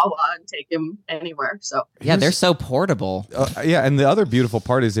my Chihuahua and take him anywhere. So Yeah, they're so portable. Yeah, and the other beautiful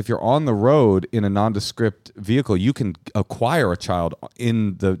part is if you're on the road in a nondescript vehicle, you can acquire a child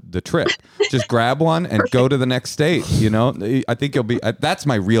in the trip. Just grab one and go to the next state. I think you'll be. That's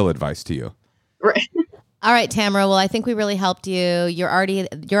my real advice to you. right. All right, Tamara. Well, I think we really helped you. You're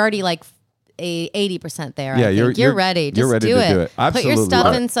already like 80% there. Yeah, I think. You're ready. Just you're ready do to it. do it. Absolutely. Put your stuff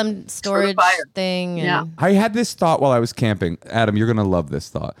Love in it. some storage Surefire. thing. And Yeah. I had this thought while I was camping. Adam, you're going to love this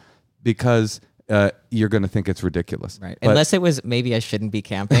thought because you're going to think it's ridiculous. Right. But Unless it was maybe I shouldn't be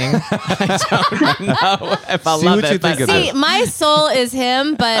camping. I don't know if I'll See love what you it. think but- of See, it. my soul is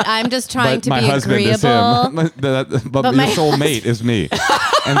him, but I'm just trying but to my be husband agreeable. is him. but your my soulmate is me.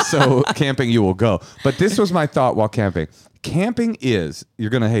 And so camping you will go. But this was my thought while camping. Camping is, you're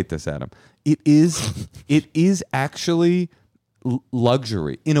going to hate this, Adam. It is actually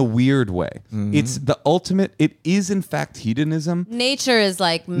luxury in a weird way. It's the ultimate. It is in fact hedonism. Nature is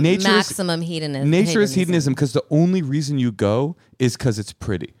like Nature is- maximum hedonism. Nature is hedonism because the only reason you go is because it's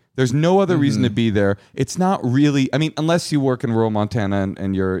pretty. There's no other reason to be there. It's not really. I mean, unless you work in rural Montana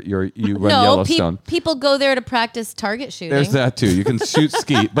and you run No, Yellowstone. people go there to practice target shooting. There's that too. You can shoot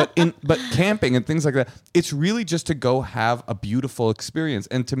skeet, but camping and things like that, it's really just to go have a beautiful experience.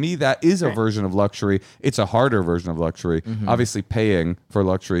 And to me, that is a version of luxury. It's a harder version of luxury. Obviously, paying for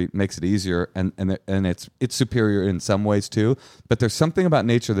luxury makes it easier, and it's superior in some ways too. But there's something about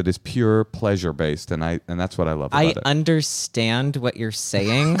nature that is pure pleasure based, and that's what I love about I it. understand what you're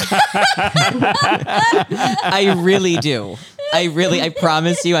saying. I really do. I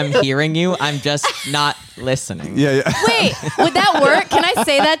promise you I'm hearing you. I'm just not listening. Yeah. Wait, would that work? Can I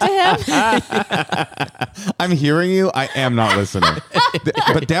say that to him? I'm hearing you. I am not listening.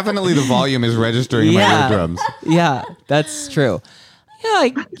 But definitely the volume is registering in my eardrums. Yeah, that's true. Yeah,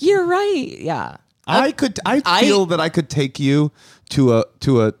 you're right. Yeah. I feel that I could take you to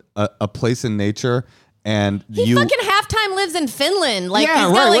a place in nature and He fucking halftime lives in Finland. Like, Yeah,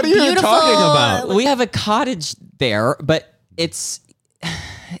 he's got right. like What are you beautiful. talking about? We have a cottage there, but it's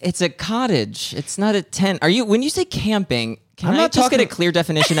a cottage. It's not a tent. When you say camping, can I'm I not just get a talking- clear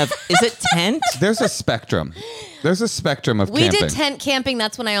definition of, is it tent? There's a spectrum. There's a spectrum of We camping. did tent camping.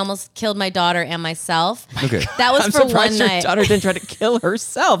 That's when I almost killed my daughter and myself. Okay. That was I'm for one surprised your night. daughter didn't try to kill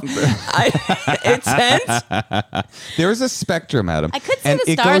herself. It's tent? There is a spectrum, Adam. I could see and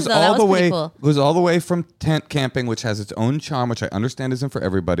the it stars, goes though. all That the was pretty way cool. goes all the way from tent camping, which has its own charm, which I understand isn't for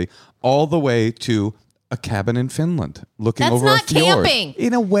everybody, all the way to a cabin in Finland looking That's over not a fjord. camping.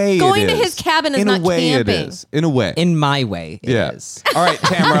 In a way, Going it to is. his cabin is in not a way camping. It is. In a way. In my way, it is. All right,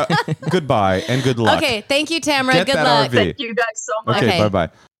 Tamara. Goodbye and good luck. Okay, thank you, Tamara. Get Good that luck. RV. Thank you guys so much. Okay. Okay. Bye.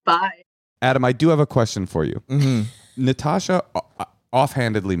 Bye. Adam, I do have a question for you. Mm-hmm. Natasha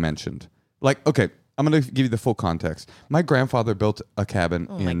offhandedly mentioned, okay, I'm going to give you the full context. My grandfather built a cabin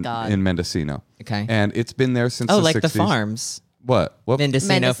my God. in Mendocino. Okay. And it's been there since Oh, the like 60s. the farms. What?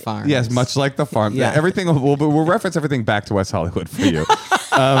 Mendocino Mendoc- Farms. Yes, much like the farm. Yeah. Everything. We'll reference everything back to West Hollywood for you.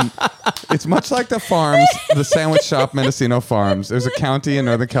 It's much like the farms, the sandwich shop, Mendocino Farms. There's a county in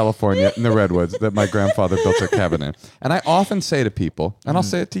Northern California in the Redwoods that my grandfather built a cabin in. And I often say to people, and I'll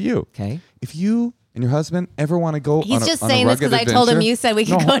say it to you, Okay. if you and your husband ever want to go He's on a, just on a saying this rugged because I told him adventure- you said we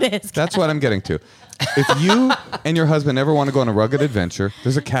could go to his That's what I'm getting to. If you and your husband ever want to go on a rugged adventure,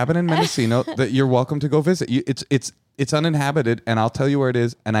 there's a cabin in Mendocino that you're welcome to go visit. It's uninhabited, and I'll tell you where it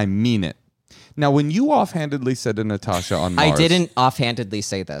is, and I mean it. Now, when you offhandedly said to Natasha on Mars, I didn't offhandedly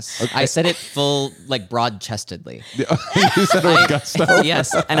say this. I said it full, like broad-chestedly. you said it with gusto.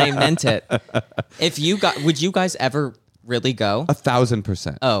 Yes, and I meant it. Would you guys ever really go?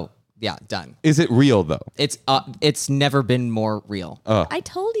 1,000%. Oh, yeah, done. Is it real though? It's never been more real. I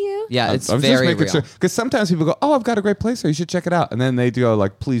told you. Yeah, it's I'm just very making real. sure because sometimes people go, "Oh, I've got a great place there. You should check it out," and then they go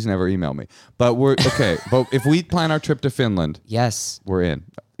like, "Please never email me." But we're okay. But if we plan our trip to Finland, Yes. we're in.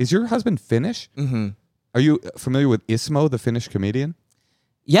 Is your husband Finnish? Mm-hmm. Are you familiar with Ismo, the Finnish comedian?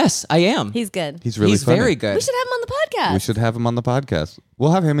 Yes, I am. He's good. He's really He's funny. very good. We should have him on the podcast. We should have him on the podcast.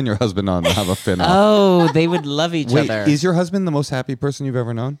 We'll have him and your husband on to have a Finn off. Oh, they would love each Wait, other. is your husband the most happy person you've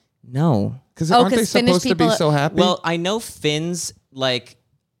ever known? No. Because Oh, aren't they 'cause Finnish supposed to be people- so happy? Well, I know Finns, like,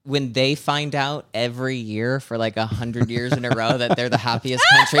 when they find out every year for like 100 years in a row that they're the happiest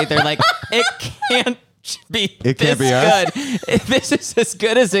country, they're like, it can't be It can't this be us." good. This is as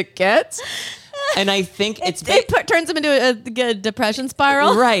good as it gets. And I think it's turns him into a depression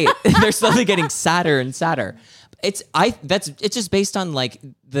spiral. right. They're slowly getting sadder and sadder. It's just based on like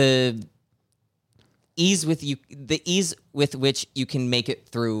the ease with which you can make it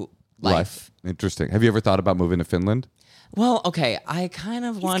through life. Interesting. Have you ever thought about moving to Finland? Well, okay. I kind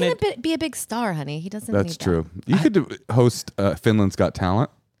of wanted. He's gonna be a big star, honey. He doesn't. That's need true. You could host Finland's Got Talent.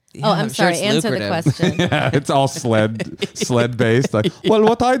 Yeah, I'm sure sorry. it's Answer lucrative. the question. Yeah, it's all sled based. Like, well,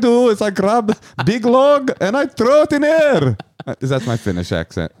 what I do is I grab big log and I throw it in air. That's my Finnish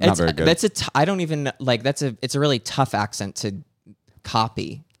accent. Not very good. I don't even like. It's a really tough accent to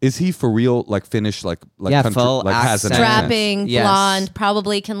copy. Is he for real? Like Finnish? Like Yeah, country, full like has an accent. accent? Strapping, Yes. blonde,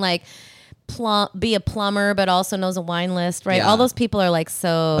 probably can like be a plumber, but also knows a wine list, right? Yeah. All those people are like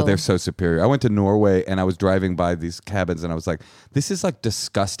so. Oh, they're so superior. I went to Norway and I was driving by these cabins and I was like, this is like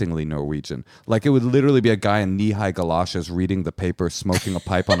disgustingly Norwegian. Like it would literally be a guy in knee-high galoshes reading the paper, smoking a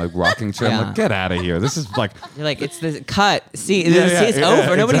pipe on a rocking chair. I'm Yeah. like, get out of here. This is like... You're like, it's the cut. See, Yeah, it's yeah,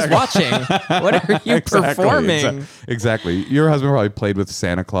 over. Nobody's exactly. watching. What are you performing? Exactly. Your husband probably played with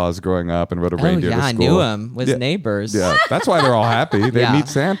Santa Claus growing up and rode a Oh reindeer yeah, to I school. knew him. Was Yeah. neighbors. Yeah, that's why they're all happy. They Yeah. meet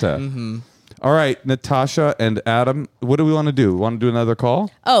Santa. Mm-hmm. All right, Natasha and Adam, what do we want to do? Want to do another call?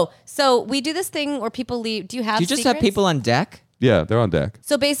 Oh, so we do this thing where people leave. Do you have? Do you just secrets? have people on deck? Yeah, they're on deck.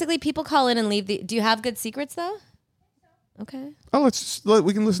 So basically, people call in and leave. Do you have good secrets though? Okay. Oh,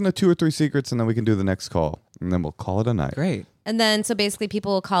 we can listen to 2 or 3 secrets and then we can do the next call and then we'll call it a night. Great. And then, so basically,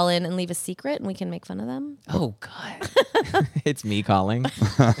 people will call in and leave a secret, and we can make fun of them. Oh God, it's me calling.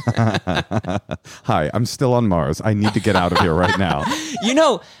 Hi, I'm still on Mars. I need to get out of here right now. You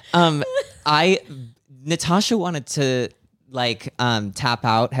know, Natasha wanted to tap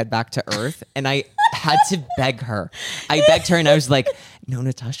out, head back to Earth, and I had to beg her. I begged her, and I was like, "No,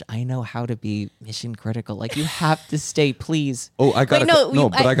 Natasha, I know how to be mission critical. Like, you have to stay, please." Oh, I got Wait, no,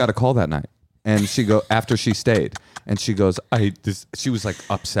 I got a call that night, and after she stayed, and she goes, she was like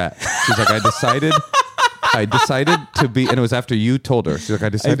upset. She's like, I decided to be, and it was after you told her. She's like, I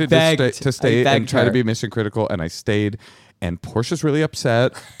decided to stay and try to be mission critical, and I stayed. And Portia's really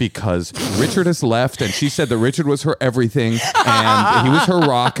upset because Richard has left, and she said that Richard was her everything, and he was her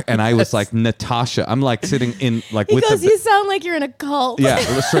rock. And I was like, Natasha, I'm like sitting in like He with goes, the. "You sound like you're in a cult." Yeah,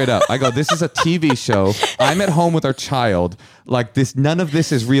 it was straight up. I go, this is a TV show. I'm at home with our child. Like this, none of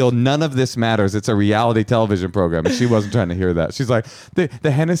this is real. None of this matters. It's a reality television program. And she wasn't trying to hear that. She's like, the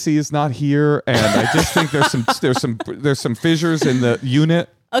Hennessy is not here, and I just think there's some fissures in the unit.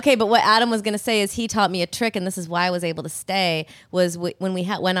 Okay, but what Adam was going to say is he taught me a trick, and this is why I was able to stay, was when we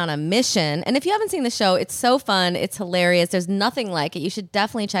went on a mission. And if you haven't seen the show, it's so fun. It's hilarious. There's nothing like it. You should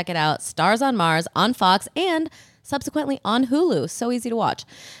definitely check it out. Stars on Mars, on Fox, and subsequently on Hulu. So easy to watch.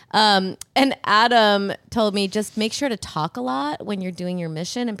 And Adam told me just make sure to talk a lot when you're doing your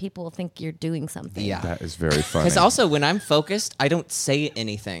mission, and people will think you're doing something. Yeah. That is very funny. Because also when I'm focused, I don't say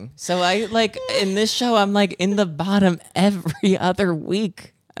anything. So I in this show, I'm like in the bottom every other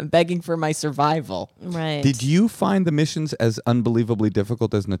week. I'm begging for my survival. Right. Did you find the missions as unbelievably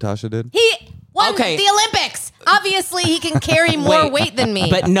difficult as Natasha did? He won Okay. the Olympics. Obviously, he can carry more Wait, weight than me.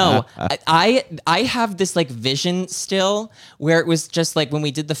 But no, I have this like vision still where it was just like when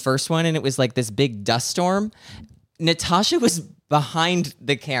we did the first one and it was like this big dust storm. Natasha was behind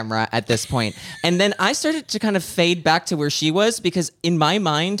the camera at this point. And then I started to kind of fade back to where she was because in my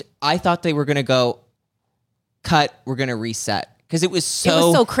mind, I thought they were going to go cut, we're going to reset. Because it was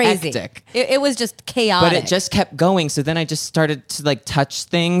so crazy. hectic. It was just chaotic. But it just kept going. So then I just started to like touch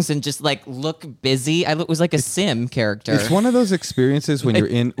things and just like look busy. I was like a sim character. It's one of those experiences when you're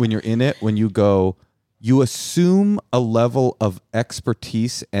in it, when you go, you assume a level of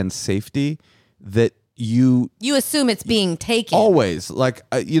expertise and safety that you assume it's being taken. always like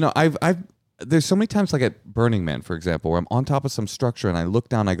I've there's so many times like at Burning Man, for example, where I'm on top of some structure and I look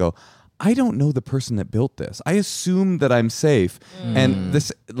down, I go, I don't know the person that built this. I assume that I'm safe. And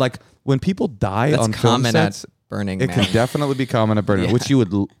this, like, when people die That's on film common sets, at Burning it Man. can definitely be common at Burning Man, which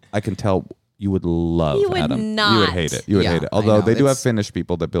I can tell you would love, You would Adam. not. You would hate it. You would Yeah, hate it. I Although know, they do have it's- Finnish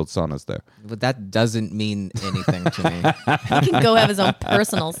people that build saunas there. But that doesn't mean anything to me. He can go have his own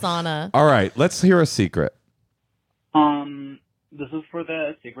personal sauna. All right, let's hear a secret. This is for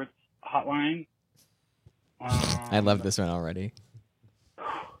the secrets hotline. I love this one already.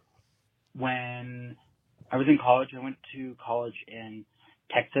 When I was in college, I went to college in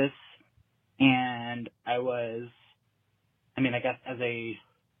Texas, and I guess as a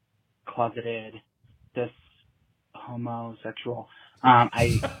closeted cis homosexual,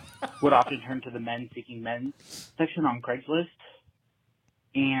 I would often turn to the men seeking men section on Craigslist,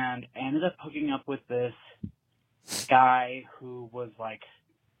 and I ended up hooking up with this guy who was like,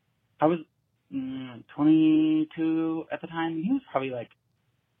 I was 22 at the time, and he was probably like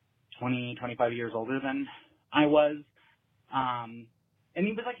 20, 25 years older than I was. And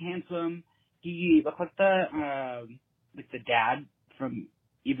he was like handsome. He looked like the dad from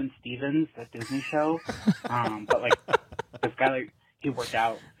Even Stevens, that Disney show. But like this guy, like, he worked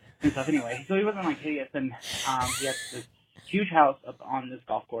out and stuff anyway. So he wasn't, like, hideous. And he had this huge house up on this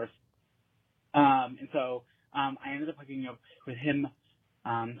golf course. And so I ended up hooking up with him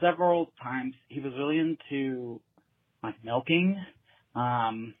several times. He was really into, like, milking,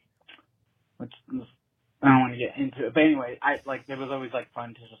 which was, I don't want to get into it. But anyway, it was always, like,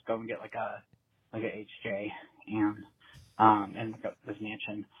 fun to just go and get, like a HJ and like this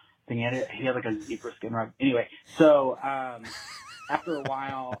mansion thing. He had like a zebra skin rug. Anyway, so after a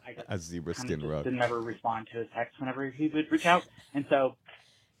while, I guess A zebra skin rug. didn't ever respond to his text whenever he would reach out, and so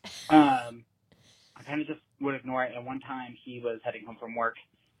I kind of just would ignore it. And one time he was heading home from work,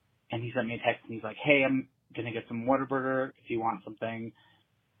 and he sent me a text, and he's like, "Hey, I'm gonna get some Whataburger. If you want something,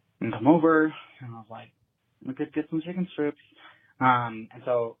 and come over." And I was like, "We could get some chicken strips." And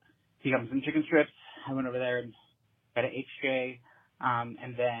so he got me some chicken strips. I went over there and got an HJ,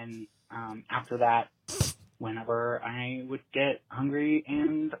 and then after that, whenever I would get hungry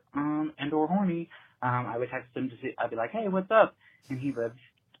and or horny, I would text him to see. I'd be like, "Hey, what's up?" And he lived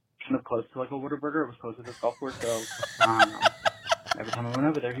kind of close to like a Whataburger. It was close to this golf course, so every time I went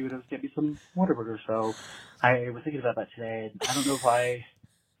over there, he would always get me some Whataburger. So I was thinking about that today. And I don't know if I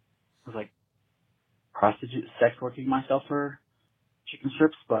was like sex working myself for chicken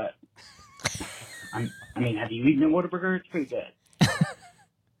strips, but I mean, have you eaten a Whataburger? It's pretty good.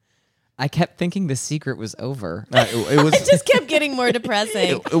 I kept thinking the secret was over. It was It just kept getting more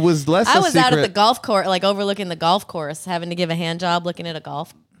depressing. it was less I a was secret. out at the golf course, like overlooking the golf course, having to give a hand job looking at a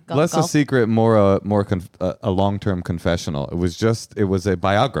golf. Less a secret, more a long-term confessional. It was a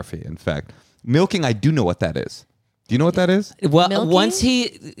biography, in fact. Milking, I do know what that is. Do you know what that is? Well, Milking? once he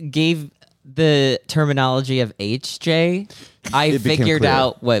gave the terminology of HJ, I It became figured clear.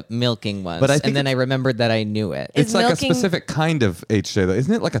 out what milking was, But I think and then I remembered that I knew it. Is It's like milking- a specific kind of HJ, though.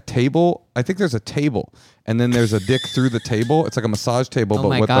 Isn't it like a table? I think there's a table, and then there's a dick through the table. It's like a massage table. Oh but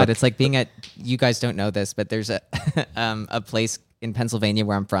my with God, the- it's like being at, you guys don't know this, but there's a place in Pennsylvania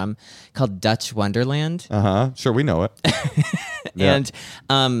where I'm from called Dutch Wonderland. Sure, we know it. Yeah.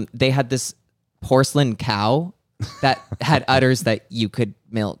 And they had this porcelain cow that had udders that you could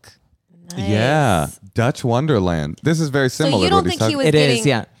milk. Nice. Yeah, Dutch Wonderland. This is very similar. So you to don't what he's think he talking- was It getting? is,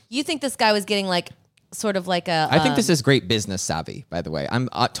 yeah. You think this guy was getting like sort of like a? I think this is great business savvy, by the way. I'm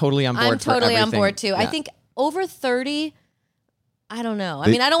totally on board I'm for totally on everything. board too. I Yeah. think over 30. I don't know. I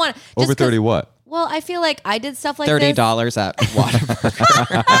mean, I don't want to. over 30 what? Well, I feel like I did stuff like $30 at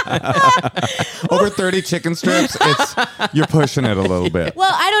Whataburger. Over 30 chicken strips. You're pushing it a little bit.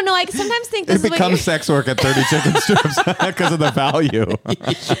 Well, I don't know. I sometimes think this It is what becomes sex work at 30 chicken strips because of the value.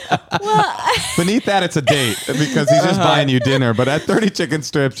 Beneath that, it's a date because he's just buying you dinner. But at 30 chicken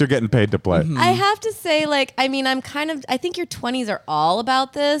strips, you're getting paid to play. I have to say, like, I mean, I think your 20s are all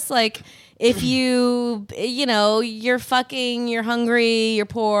about this. Like, if you're fucking, you're hungry, you're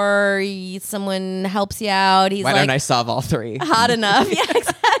poor, someone helps you out. He's Why like don't I solve all three? hot enough. Yeah,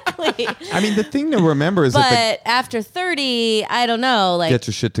 exactly. I mean, the thing to remember is that But after 30, I don't know. Like, get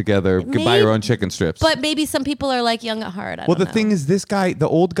your shit together, buy your own chicken strips. but maybe some people are like young at heart. I Well, don't the know. thing is, this guy, the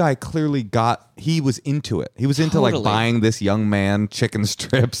old guy, clearly he was into it. He was into like Totally. buying this young man chicken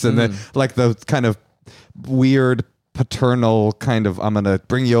strips and then like the kind of weird paternal kind of, I'm going to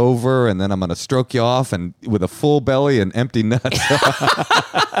bring you over and then I'm going to stroke you off and with a full belly and empty nuts.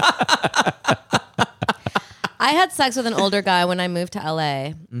 I had sex with an older guy when I moved to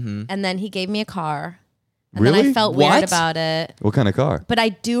LA, and then he gave me a car, and then Really? I felt weird What? about it. What kind of car? But I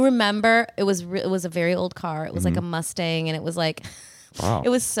do remember it was a very old car. It was like a Mustang, and it was like, Wow. it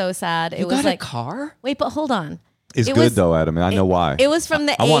was so sad. You It was got like, a car? wait, but hold on. It's It good was- though, Adam. And I know why. It was from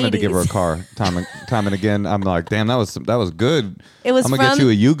the 80s. I wanted to give her a car time and again. I'm like, damn, that was good. It was I'm gonna get from-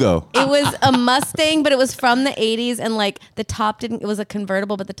 you a Yugo. It was a Mustang, but it was from the 80s, and like the top didn't. It was a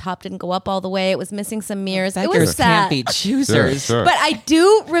convertible, but the top didn't go up all the way. It was missing some mirrors. It was Beggars sad. can't be choosers. Sure. But I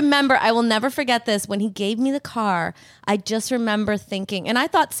do remember, I will never forget this. When he gave me the car, I just remember thinking, and I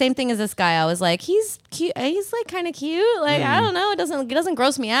thought same thing as this guy. I was like, he's cute. He's like kind of cute. Like, I don't know. It doesn't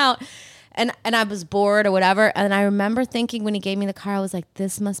gross me out. And I was bored or whatever. And I remember thinking when he gave me the car, I was like,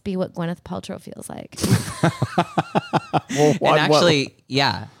 this must be what Gwyneth Paltrow feels like. And actually,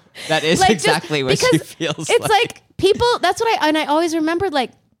 yeah, that is Like, just exactly what she because feels it's like people, that's what I always remembered,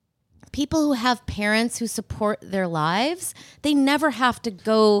 like, people who have parents who support their lives, they never have to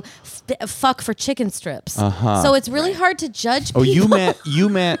go fuck for chicken strips. So it's really hard to judge people. Oh, you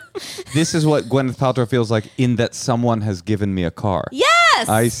meant this is what Gwyneth Paltrow feels like in that someone has given me a car. Yes.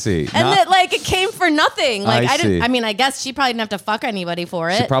 I see. And Not- that like it came for nothing. Like I I didn't. see. I mean, I guess she probably didn't have to fuck anybody for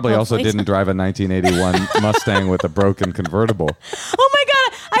it. She probably also hopefully. didn't drive a 1981 Mustang with a broken convertible. Oh my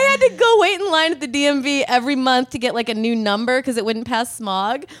god! I had had to go wait in line at the DMV every month to get like a new number because it wouldn't pass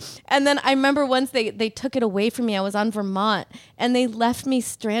smog. And then I remember once they took it away from me. I was on Vermont and they left me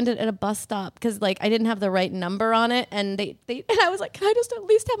stranded at a bus stop because like I didn't have the right number on it. And and I was like, can I just at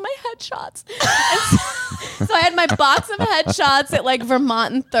least have my headshots? So I had my box of headshots at like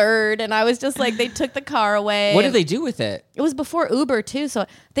Vermont and 3rd. And I was just like, they took the car away. What did they do with it? It was before Uber too. So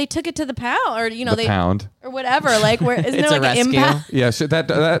they took it to the pound or, The pound. or whatever. Like where isn't It's there a like an rescue. impact? Yeah,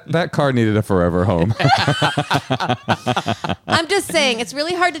 that car needed a forever home. I'm just saying it's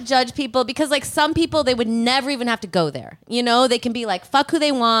really hard to judge people because like some people they would never even have to go there. You know, they can be like fuck who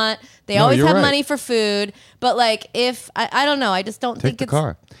they want. They No, always you're have right. money for food. But like if I don't know, I just don't think the it's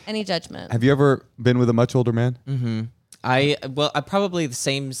car. any judgment. Have you ever been with a much older man? I probably the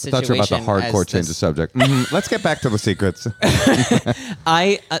same I situation. thought you were about the hardcore change of subject. Let's get back to the secrets.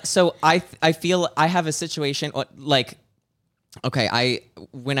 I feel I have a situation like, okay,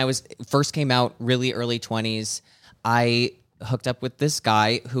 when I first came out, really early 20s, I hooked up with this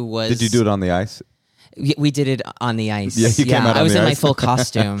guy who was. Did you do it on the ice? We did it on the ice. Yeah, you came out I on was the in my ice. full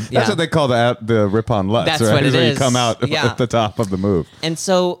costume. That's what they call the Rippon Lutz, That's right? what it Where is. you come out Yeah. at the top of the move. And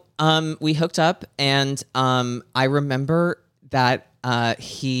so we hooked up, and I remember that I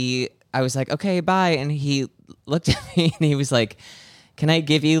was like, okay, bye. And he looked at me and he was like, can I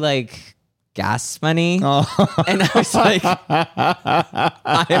give you like gas money? Oh. And I was like,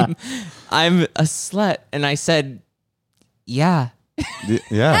 I'm a slut. And I said, yeah.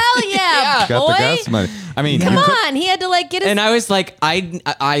 Yeah. Hell yeah, Got boy. the gas money. I mean, Come you could- on, he had to like get his. And I was like,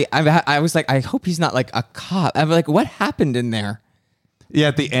 I was like, I hope he's not like a cop. I'm like, what happened in there? yeah,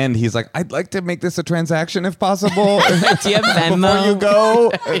 at the end, he's like, I'd like to make this a transaction if possible. Do you have Venmo? Before you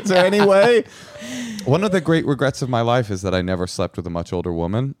go, is there any way? One of the great regrets of my life is that I never slept with a much older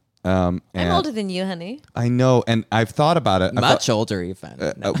woman. I'm and older than you, honey. I know, and I've thought about it. Much older,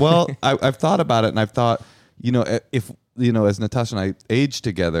 even. Well, I've thought about it, and I've thought, if as Natasha and I age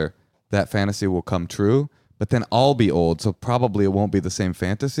together, that fantasy will come true. But then I'll be old, so probably it won't be the same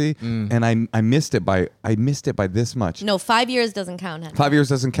fantasy. And I missed it by this much. No, 5 years doesn't count, honey. 5 years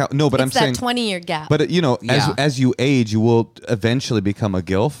doesn't count. No, but It's I'm that saying 20-year gap. But Yeah. as you age, you will eventually become a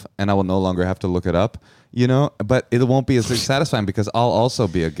gilf, and I will no longer have to look it up. But it won't be as satisfying because I'll also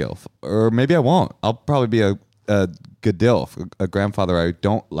be a gilf, or maybe I won't. I'll probably be a gadilf, a grandfather I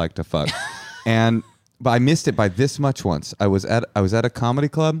don't like to fuck, but I missed it by this much once. I was at a comedy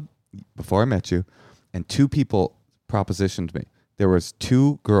club before I met you, and 2 people propositioned me. There was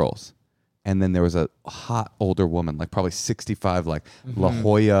 2 girls. And then there was a hot older woman, like probably 65, like La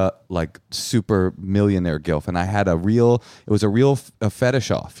Jolla, like super millionaire gilf. And I had it was a real fetish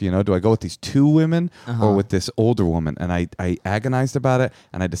off, do I go with these 2 women or with this older woman? And I agonized about it,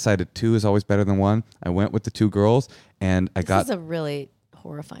 and I decided 2 is always better than 1. I went with the 2 girls, and I got... This is a really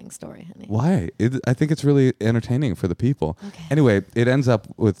horrifying story, honey. Why? I think it's really entertaining for the people. Okay. Anyway, it ends up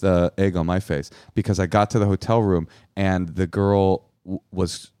with egg on my face because I got to the hotel room, and the girl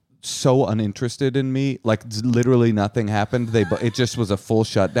was... so uninterested in me, like literally nothing happened. It just was a full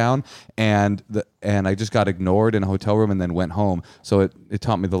shutdown, and I just got ignored in a hotel room and then went home. So it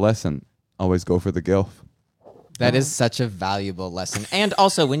taught me the lesson: always go for the gilf. That is such a valuable lesson. And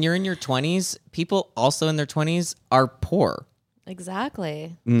also, when you're in your 20s, people also in their 20s are poor.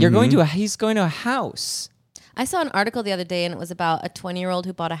 Exactly. He's going to a house. I saw an article the other day, and it was about a 20-year-old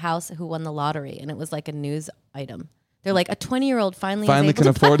who bought a house who won the lottery, and it was like a news item. They're like, a 20-year-old finally is able Can to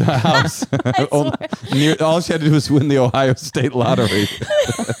afford a house. All she had to do was win the Ohio State lottery.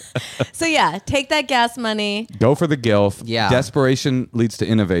 So yeah, take that gas money. Go for the gilf. Yeah. Desperation leads to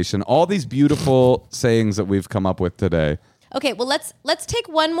innovation. All these beautiful sayings that we've come up with today. Okay, well let's take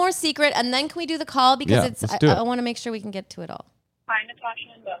one more secret, and then can we do the call because let's do it. I want to make sure we can get to it all. Hi,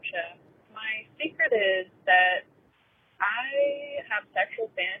 Natasha and Moshe. My secret is that I have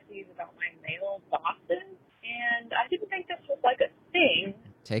sexual fantasies about my male bosses, and I didn't think this was like a thing.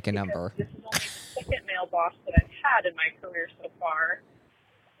 Take a number. This is only the second male boss that I've had in my career so far.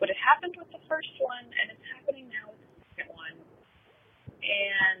 But it happened with the first one, and it's happening now with the second one.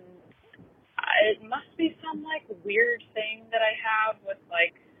 And it must be some like weird thing that I have with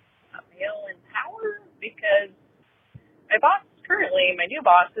like a male in power, because my boss currently, my new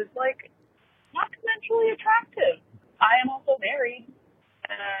boss, is like not conventionally attractive. I am also married,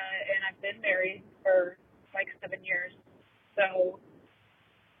 and I've been married for like 7 years. So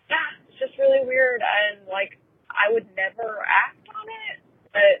yeah, it's just really weird, and like I would never act on it,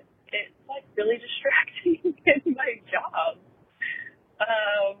 but it's like really distracting in my job.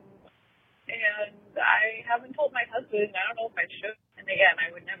 And I haven't told my husband. I don't know if I should. And again,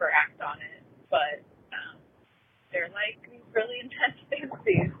 I would never act on it, but they're like these really intense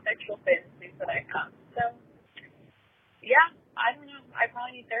fantasies, sexual fantasies that I have. So, yeah, I don't know. I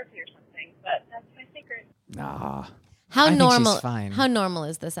probably need therapy or something, but that's my secret. Nah. How I think normal? she's fine. How normal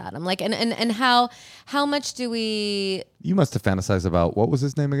is this, Adam? Like, and how much do we? You must have fantasized about, what was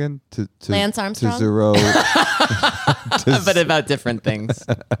his name again? Lance Armstrong? Tezuro. But about different things.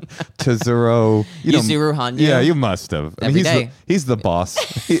 Tezuro. Yuzuru Hanyu? Yeah, you must have. Every day. He's the boss.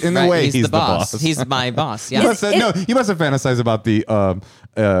 In a Right, way, he's the boss. He's my boss. Yeah. You must have fantasized about the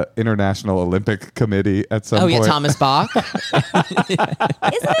International Olympic Committee at some point. Oh yeah, Thomas Bach. Isn't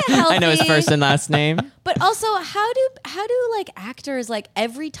it healthy? I know his first and last name. But also, how do like actors, like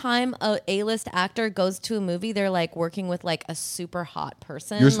every time a A-list actor goes to a movie, they're like working with like a super hot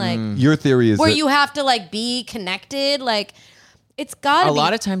person, Your theory is where that you have to like be connected, like it's got A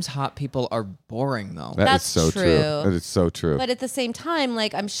lot of times, hot people are boring though. That is That's so true. true. That is so true. But at the same time,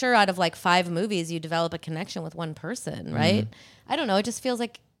 like I'm sure out of like 5 movies, you develop a connection with one person, right? I don't know. It just feels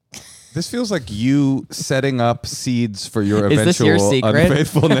like This feels like you setting up seeds for your Is this eventual your secret?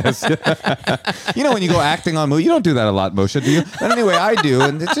 unfaithfulness. When you go acting on movies, you don't do that a lot, Moshe, do you? But anyway, I do,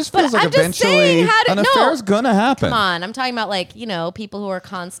 and it just feels like I'm just eventually saying, an affair's gonna happen. Come on, I'm talking about like people who are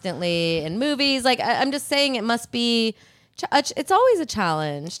constantly in movies. Like I'm just saying, it must be. It's always a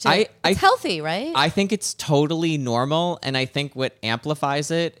challenge. It's healthy, right? I think it's totally normal, and I think what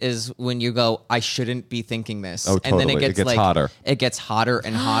amplifies it is when you go, "I shouldn't be thinking this," Oh, and then totally. it gets like hotter. It gets hotter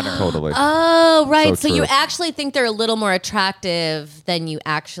and hotter. Totally. Oh, right. So true. you actually think they're a little more attractive than you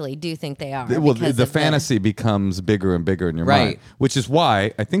actually do think they are. Well, because the of fantasy becomes bigger and bigger in your Right. mind, which is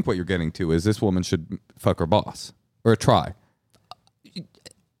why I think what you're getting to is this woman should fuck her boss or try.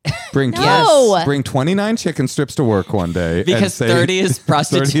 Bring No. bring 29 chicken strips to work one day Because and say, 30 is 30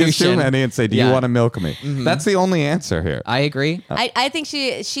 prostitution. is too many, and say, "Do you Yeah. want to milk me?" That's the only answer here. I agree. I think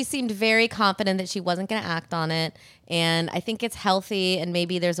she seemed very confident that she wasn't going to act on it. And I think it's healthy, and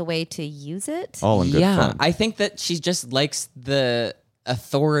maybe there's a way to use it. All in good fun. I think that she just likes the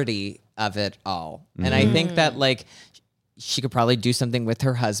authority of it all. And I think that like she could probably do something with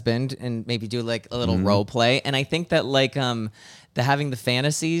her husband and maybe do like a little role play. And I think that like the having the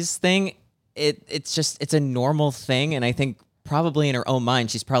fantasies thing, it's a normal thing. And I think probably in her own mind,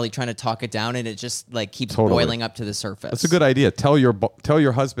 she's probably trying to talk it down, and it just like keeps boiling up to the surface. That's a good idea. Tell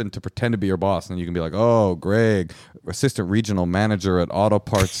your husband to pretend to be your boss, and you can be like, "Oh, Greg, assistant regional manager at Auto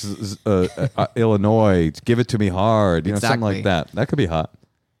Parts Illinois. Give it to me hard." Something like Exactly. that. That could be hot.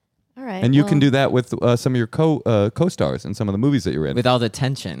 All right. And you can do that with some of your co-stars in some of the movies that you're in. With all the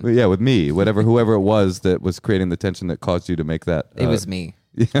tension. Yeah, with me, whoever it was that was creating the tension that caused you to make that. It was me.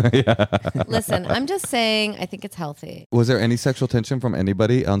 Listen, I'm just saying, I think it's healthy. Was there any sexual tension from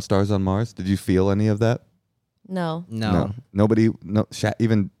anybody on Stars on Mars? Did you feel any of that? No. Nobody. No.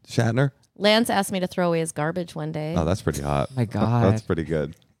 Even Shatner. Lance asked me to throw away his garbage one day. Oh, that's pretty hot. My God. That's pretty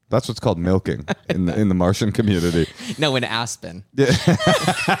good. That's what's called milking in the Martian community. No, in Aspen.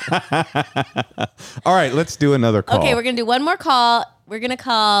 All right, let's do another call. Okay, we're going to do one more call. We're going to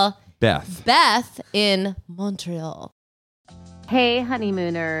call Beth in Montreal. Hey,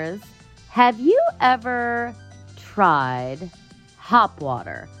 honeymooners. Have you ever tried hop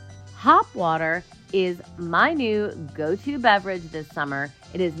water? Hop water is my new go-to beverage this summer.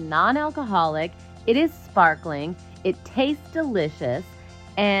 It is non-alcoholic. It is sparkling. It tastes delicious,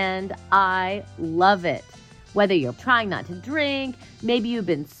 and I love it. Whether you're trying not to drink, maybe you've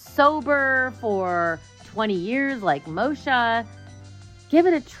been sober for 20 years like Moshe, give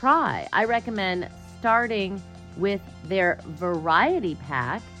it a try. I recommend starting with their variety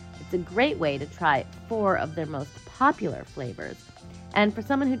pack. It's a great way to try 4 of their most popular flavors. And for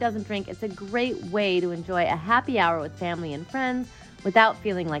someone who doesn't drink, it's a great way to enjoy a happy hour with family and friends without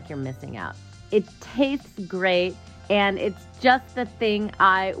feeling like you're missing out. It tastes great, and it's just the thing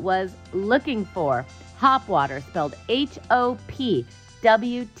I was looking for. Hop water, spelled HOPWTR,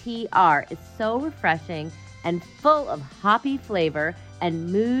 is so refreshing and full of hoppy flavor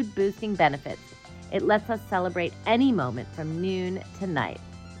and mood-boosting benefits. It lets us celebrate any moment from noon to night.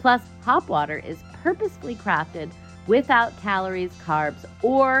 Plus, hop water is purposefully crafted without calories, carbs,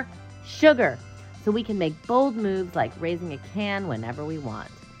 or sugar, so we can make bold moves like raising a can whenever we want.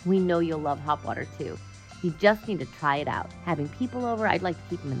 We know you'll love hop water too. You just need to try it out. Having people over, I'd like to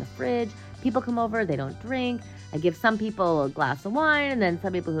keep them in the fridge. People come over, they don't drink. I give some people a glass of wine, and then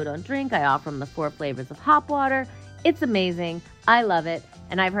some people who don't drink, I offer them the 4 flavors of hop water. It's amazing. I love it.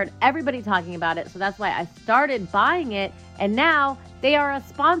 And I've heard everybody talking about it, so that's why I started buying it, and now they are a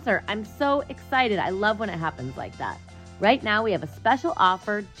sponsor. I'm so excited. I love when it happens like that. Right now, we have a special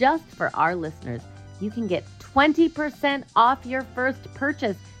offer just for our listeners. You can get 20% off your first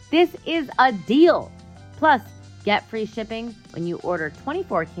purchase. This is a deal. Plus, Get free shipping when you order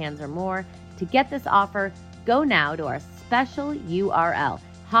 24 cans or more. To get this offer, go now to our special URL,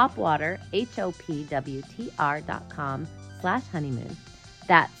 hopwater, hopwtr.com/honeymoon.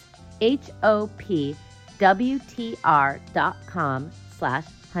 That's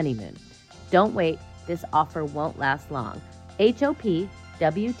hopwtr.com/honeymoon. Don't wait. This offer won't last long.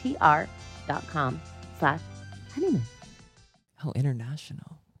 hopwtr.com/honeymoon. Oh,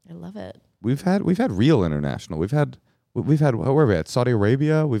 international. I love it. We've had real international. We've had where are we at? Saudi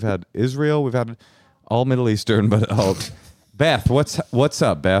Arabia. We've had Israel. We've had all Middle Eastern. But Beth, what's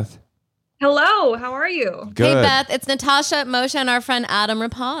up, Beth? Hello, how are you? Good. Hey, Beth. It's Natasha, Moshe, and our friend Adam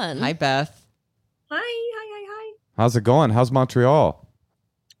Rippon. Hi, Beth. Hi. How's it going? How's Montreal?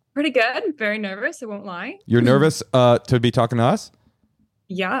 Pretty good. Very nervous, I won't lie. You're nervous to be talking to us?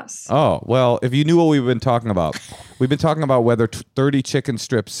 Yes. Oh, well, if you knew what we've been talking about, we've been talking about whether 30 chicken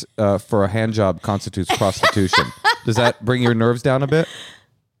strips for a hand job constitutes prostitution. Does that bring your nerves down a bit?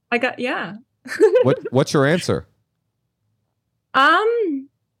 Yeah. What's your answer?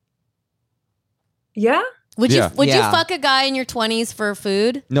 Yeah. Would Yeah. you Yeah. fuck a guy in your 20s for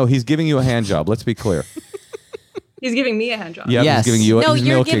food? No, he's giving you a hand job. Let's be clear. He's giving me a hand job. Yeah, Yes. he's giving you. No, he's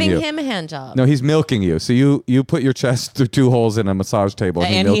you're milking giving you. him a hand job. No, he's milking you. So you put your chest through 2 holes in a massage table,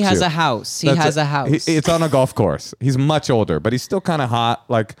 and And he he milks has you. a house. He That's has it. a house. It's on a golf course. He's much older, but he's still kind of hot,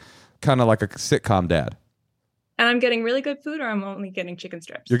 kind of like a sitcom dad. And I'm getting really good food, or I'm only getting chicken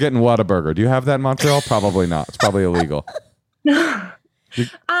strips. You're getting Whataburger. Do you have that in Montreal? Probably not. It's probably illegal.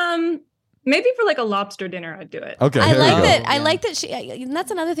 Maybe for like a lobster dinner, I'd do it. Okay, I here we like go. that. I Yeah. like that she. And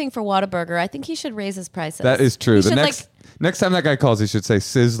that's another thing for Whataburger. I think he should raise his prices. That is true. He The should, next time that guy calls, he should say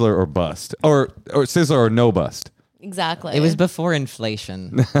Sizzler or bust, or Sizzler or no bust. exactly. It was before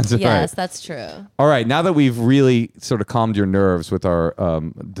inflation. That's Yes, right. that's true. All right. Now that we've really sort of calmed your nerves with our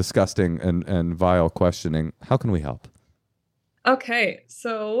disgusting and vile questioning, how can we help? Okay,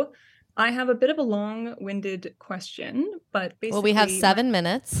 so I have a bit of a long-winded question, but basically, Well, we have 7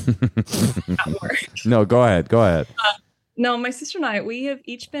 minutes. that works. No, go ahead. No, my sister and I, we have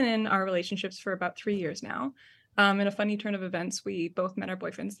each been in our relationships for about 3 years now. In a funny turn of events, we both met our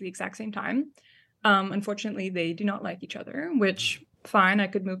boyfriends at the exact same time. Unfortunately, they do not like each other, which, fine, I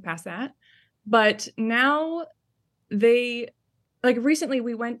could move past that. But now recently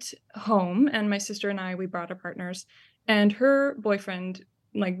we went home, and my sister and I, we brought our partners, and her boyfriend,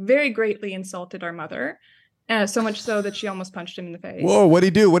 very greatly insulted our mother, so much so that she almost punched him in the face. Whoa! What'd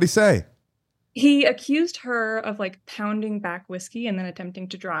he do? What'd he say? He accused her of pounding back whiskey and then attempting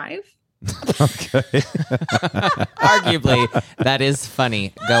to drive. Okay. Arguably, that is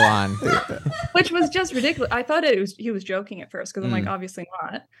funny. Go on. Which was just ridiculous. I thought he was joking at first because I'm obviously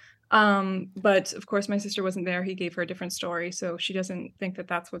not. But of course, my sister wasn't there. He gave her a different story, so she doesn't think that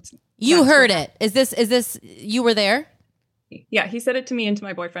that's what's. You heard it. Is this? You were there? Yeah, he said it to me and to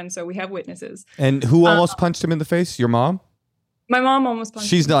my boyfriend, so we have witnesses. And who almost punched him in the face? Your mom? My mom almost punched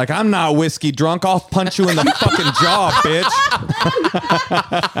She's me. like, I'm not whiskey drunk. I'll punch you in the fucking jaw, bitch.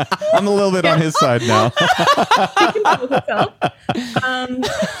 I'm a little bit on his side now.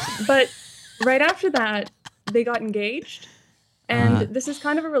 But right after that, they got engaged. And this is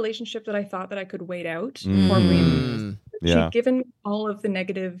kind of a relationship that I thought that I could wait out for reasons. Yeah. She'd given all of the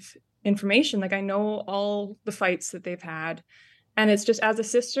negative information. I know all the fights that they've had. And it's just, as a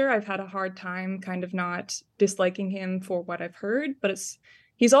sister, I've had a hard time kind of not disliking him for what I've heard. But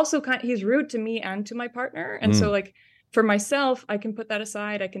he's also he's rude to me and to my partner. And so for myself, I can put that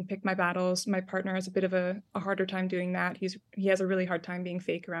aside. I can pick my battles. My partner has a bit of a harder time doing that. He has a really hard time being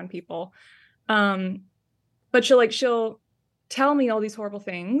fake around people. But she'll tell me all these horrible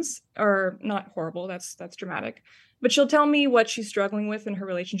things, or not horrible, that's dramatic, but she'll tell me what she's struggling with in her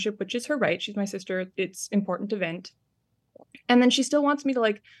relationship, which is her right. She's my sister. It's important to vent. And then she still wants me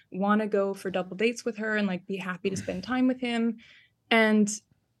to want to go for double dates with her and be happy to spend time with him. And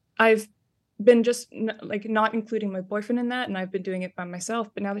I've been just not including my boyfriend in that. And I've been doing it by myself.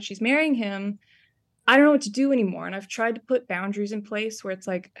 But now that she's marrying him, I don't know what to do anymore. And I've tried to put boundaries in place where it's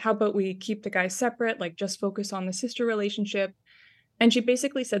how about we keep the guys separate, just focus on the sister relationship. And she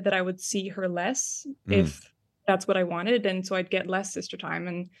basically said that I would see her less if that's what I wanted. And so I'd get less sister time.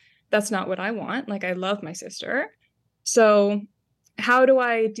 And that's not what I want. I love my sister. So how do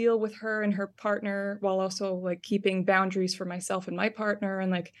I deal with her and her partner while also keeping boundaries for myself and my partner?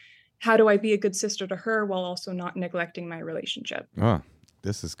 And how do I be a good sister to her while also not neglecting my relationship? Oh,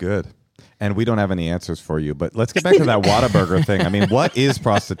 this is good. And we don't have any answers for you, but let's get back to that Whataburger thing. I mean, what is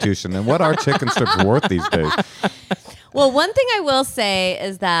prostitution and what are chicken strips worth these days? Well, one thing I will say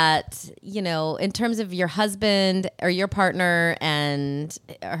is that, in terms of your husband or your partner and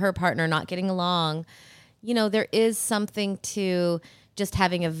her partner not getting along, there is something to just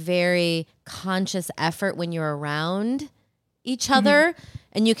having a very conscious effort when you're around each other.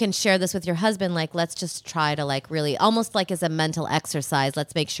 And you can share this with your husband. Like, let's just try to like really almost like as a mental exercise.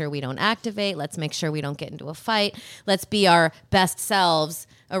 Let's make sure we don't activate. Let's make sure we don't get into a fight. Let's be our best selves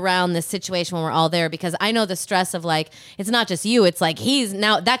around this situation when we're all there, because I know the stress of like, it's not just you. It's like he's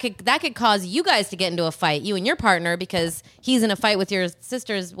now that could cause you guys to get into a fight, you and your partner, because he's in a fight with your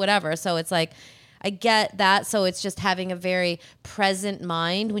sisters, whatever. So it's like, I get that. So it's just having a very present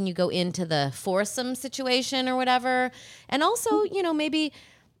mind when you go into the foursome situation or whatever. And also, maybe,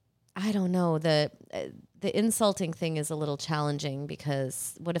 I don't know, the insulting thing is a little challenging,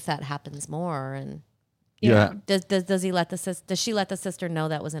 because what if that happens more? And Yeah. does she let the sister know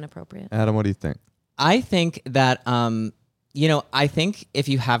that was inappropriate? Adam, what do you think? I think that, I think if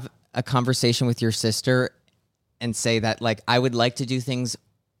you have a conversation with your sister and say that, like, I would like to do things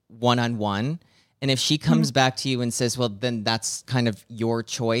one-on-one, and if she comes back to you and says, well, then that's kind of your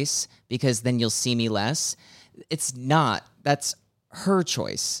choice because then you'll see me less. It's not. That's her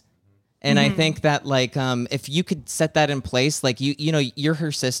choice. And I think that, like, if you could set that in place, like, you're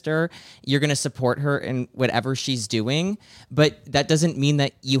her sister, you're going to support her in whatever she's doing, but that doesn't mean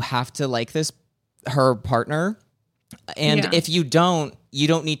that you have to like her partner. And if you don't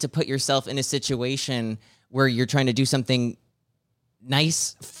need to put yourself in a situation where you're trying to do something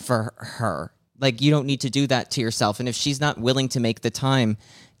nice for her. Like, you don't need to do that to yourself. And if she's not willing to make the time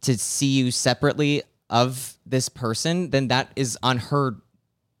to see you separately of this person, then that is on her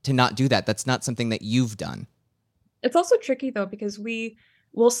to not do that. That's not something that you've done. It's also tricky though, because we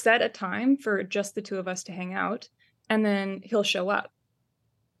will set a time for just the two of us to hang out, and then he'll show up.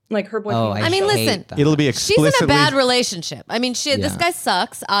 Like her boyfriend. I mean, listen, It'll be explicitly. she's in a bad relationship. I mean, this Yeah. guy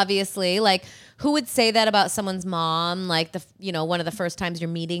sucks, obviously. Like, who would say that about someone's mom? Like, one of the first times you're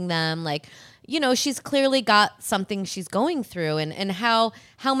meeting them, like, she's clearly got something she's going through, and how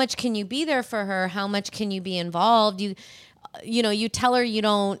much can you be there for her? How much can you be involved? You tell her you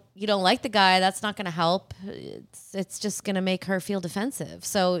don't like the guy. That's not going to help. It's just going to make her feel defensive.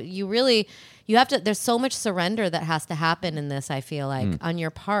 So you have to. There's so much surrender that has to happen in this. I feel like on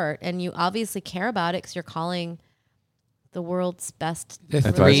your part, and you obviously care about it because you're calling the world's best. The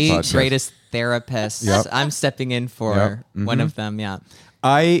Advice three podcast. greatest therapists. Yep. I'm stepping in for one of them. Yeah.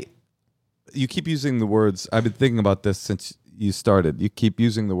 You keep using the words. I've been thinking about this since you started. You keep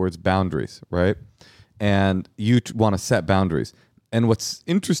using the words boundaries, right? And you want to set boundaries. And what's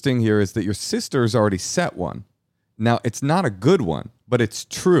interesting here is that your sister's already set one. Now, it's not a good one, but it's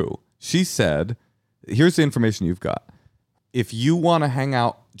true. She said, here's the information you've got. If you want to hang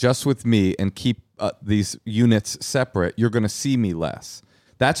out just with me and keep these units separate, you're going to see me less.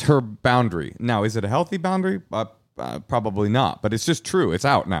 That's her boundary. Now, is it a healthy boundary? Probably not, but it's just true. It's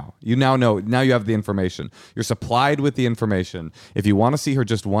out now. You now know. Now you have the information. You're supplied with the information. If you want to see her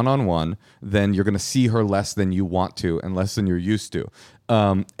just one-on-one, then you're going to see her less than you want to and less than you're used to.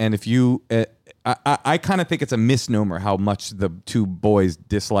 And if you... I kind of think it's a misnomer how much the two boys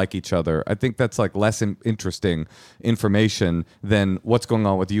dislike each other. I think that's like less interesting information than what's going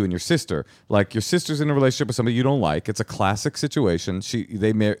on with you and your sister. Like, your sister's in a relationship with somebody you don't like. It's a classic situation.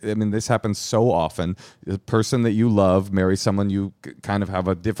 This happens so often. The person that you love marries someone you kind of have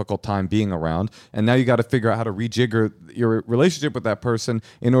a difficult time being around, and now you got to figure out how to rejigger your relationship with that person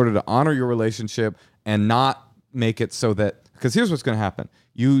in order to honor your relationship and not make it so that. Because here's what's going to happen.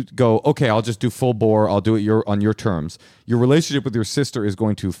 You go, okay, I'll just do full bore. I'll do it on your terms. Your relationship with your sister is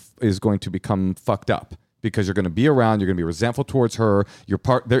going to become fucked up because you're going to be around. You're going to be resentful towards her.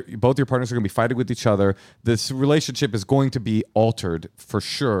 Both your partners are going to be fighting with each other. This relationship is going to be altered for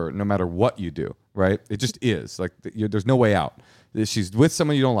sure, no matter what you do. Right? It just is. Like, there's no way out. She's with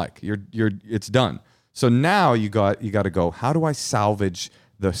someone you don't like. It's done. So now you got to go. How do I salvage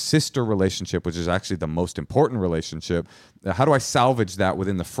the sister relationship, which is actually the most important relationship? How do I salvage that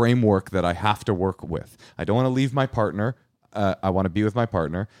within the framework that I have to work with? I don't want to leave my partner. I want to be with my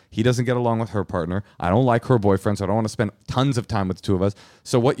partner. He doesn't get along with her partner. I don't like her boyfriend, so I don't want to spend tons of time with the two of us.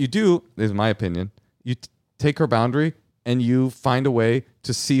 So what you do, is my opinion, you take her boundary and you find a way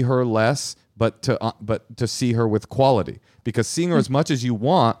to see her less, but to see her with quality. Because seeing her as much as you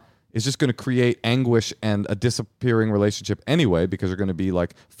want is just going to create anguish and a disappearing relationship anyway, because you're going to be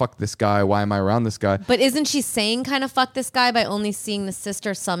like, fuck this guy, why am I around this guy? But isn't she saying kind of fuck this guy by only seeing the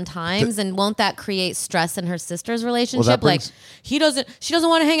sister sometimes? And won't that create stress in her sister's relationship? She doesn't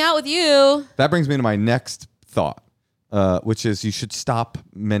want to hang out with you. That brings me to my next thought, which is you should stop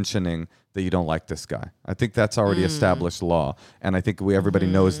mentioning that you don't like this guy. I think that's already established law, and I think everybody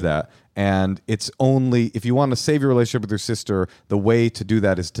knows that. And it's only, if you want to save your relationship with your sister, the way to do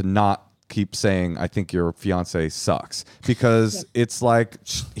that is to not keep saying, I think your fiance sucks, because it's like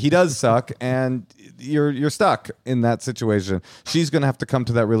he does suck and you're stuck in that situation. She's going to have to come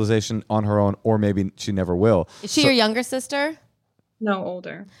to that realization on her own, or maybe she never will. Is she your younger sister? No,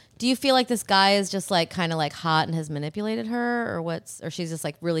 older. Do you feel like this guy is just like kind of like hot and has manipulated her, or she's just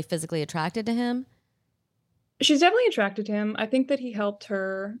like really physically attracted to him? She's definitely attracted to him. I think that he helped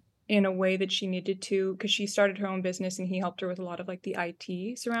her in a way that she needed to, because she started her own business and he helped her with a lot of like the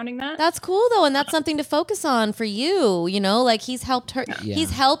IT surrounding that. That's cool though, and that's something to focus on for you. You know, like he's helped her. Yeah.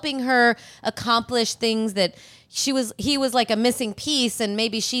 He's helping her accomplish things that he was like a missing piece, and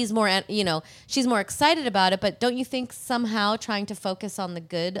maybe she's more, she's more excited about it. But don't you think somehow trying to focus on the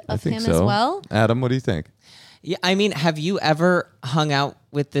good of him as well? Adam, what do you think? Yeah, I mean, have you ever hung out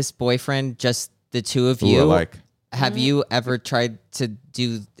with this boyfriend, just the two of you? Like, have you ever tried to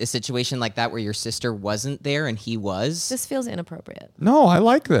do a situation like that where your sister wasn't there and he was? This feels inappropriate. no, I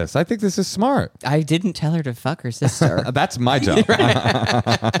like this. I think this is smart. I didn't tell her to fuck her sister. That's my job.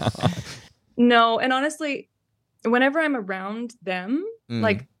 No, and honestly, whenever I'm around them,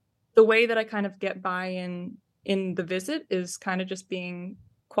 like the way that I kind of get by in the visit is kind of just being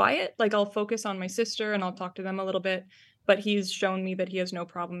quiet. Like I'll focus on my sister and I'll talk to them a little bit. But he's shown me that he has no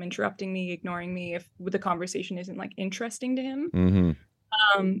problem interrupting me, ignoring me if the conversation isn't like interesting to him.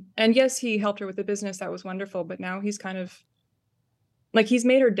 Mm-hmm. And yes, he helped her with the business. That was wonderful. But now he's kind of like, he's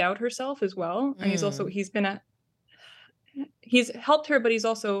made her doubt herself as well. And he's helped her, but he's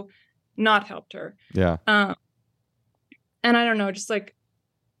also not helped her. Yeah. And I don't know, just like,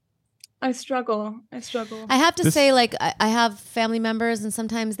 I struggle. I have to say, like, I have family members and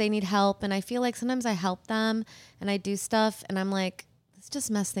sometimes they need help. And I feel like sometimes I help them and I do stuff and I'm like, let's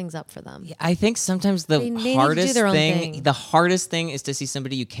just mess things up for them. Yeah, I think sometimes the They need to do hardest their own thing, thing. the hardest thing is to see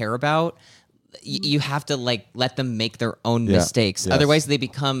somebody you care about. You have to like let them make their own mistakes. Yes. Otherwise, they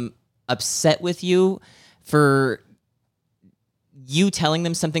become upset with you for you telling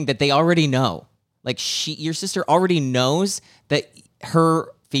them something that they already know. Like your sister already knows that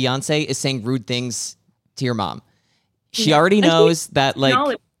her fiance is saying rude things to your mom. She already knows that,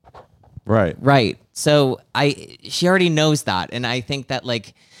 like, right. So she already knows that, and I think that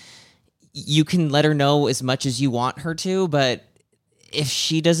like you can let her know as much as you want her to, but if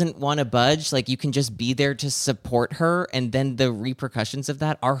she doesn't want to budge, like you can just be there to support her, and then the repercussions of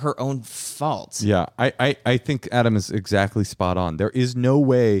that are her own fault. Yeah, I think Adam is exactly spot on. There is no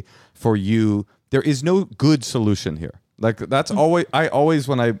way for you. There is no good solution here. Like that's always,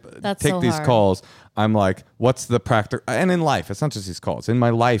 when I take these calls, I'm like, what's the practical, and in life, it's not just these calls, in my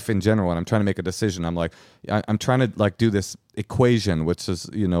life in general, when I'm trying to make a decision, I'm like, I'm trying to like do this equation, which is,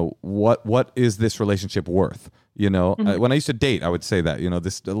 what is this relationship worth? When I used to date, I would say that,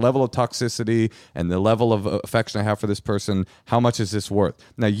 the level of toxicity and the level of affection I have for this person, how much is this worth?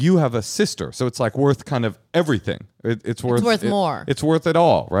 Now you have a sister, so it's like worth kind of everything. It's worth more. It's worth it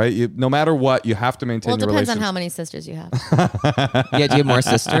all, right? No matter what, you have to maintain your relationship. Well, it depends on how many sisters you have. Yeah, do you have more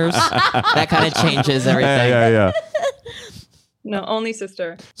sisters? That kind of changes everything. Yeah. No, only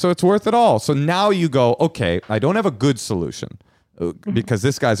sister. So it's worth it all. So now you go, okay, I don't have a good solution because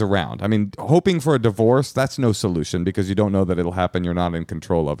this guy's around. I mean, hoping for a divorce, that's no solution because you don't know that it'll happen. You're not in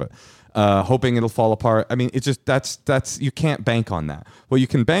control of it. Hoping it'll fall apart. I mean, it's just, that's you can't bank on that. What you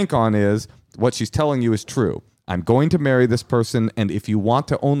can bank on is what she's telling you is true. I'm going to marry this person, and if you want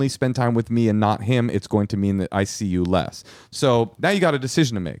to only spend time with me and not him, it's going to mean that I see you less. So now you got a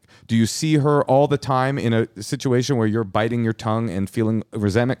decision to make. Do you see her all the time in a situation where you're biting your tongue and feeling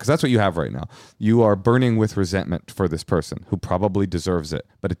resentment? Because that's what you have right now. You are burning with resentment for this person who probably deserves it.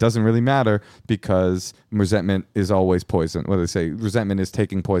 But it doesn't really matter because resentment is always poison. What do they say? Resentment is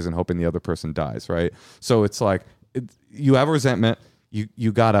taking poison, hoping the other person dies, right? So it's like you have a resentment.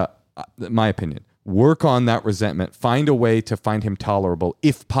 You got to, my opinion, work on that resentment. Find a way to find him tolerable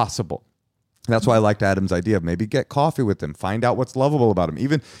if possible. That's why I liked Adam's idea of maybe get coffee with him. Find out what's lovable about him.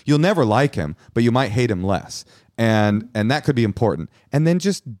 Even you'll never like him, but you might hate him less. And that could be important. And then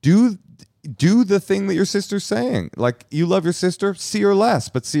just do the thing that your sister's saying. Like, you love your sister, see her less,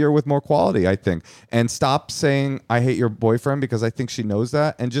 but see her with more quality, I think. And stop saying, I hate your boyfriend, because I think she knows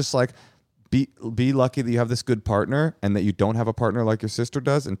that. And just like, be lucky that you have this good partner and that you don't have a partner like your sister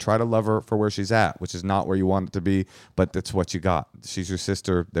does, and try to love her for where she's at, which is not where you want it to be, but that's what you got. She's your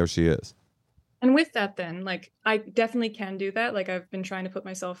sister. There she is. And with that, then, like, I definitely can do that. Like, I've been trying to put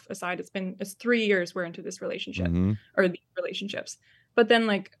myself aside. It's 3 years we're into this relationship or these relationships. But then,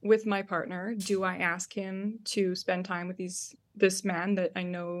 like, with my partner, do I ask him to spend time with this man that I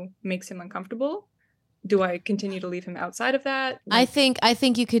know makes him uncomfortable? Do I continue to leave him outside of that? I think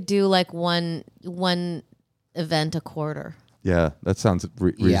you could do like one event a quarter. Yeah, that sounds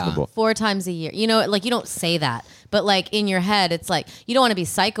reasonable. 4 times a year. You know, like you don't say that, but like in your head, it's like you don't want to be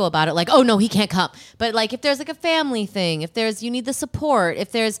psycho about it. Like, oh no, he can't come. But like if there's like a family thing, if there's you need the support,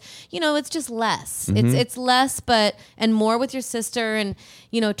 if there's it's just less. It's less, but and more with your sister, and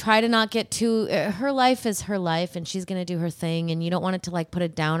try to not get too. Her life is her life, and she's gonna do her thing, and you don't want it to like put a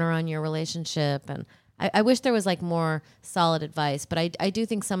downer on your relationship. And I wish there was like more solid advice, but I do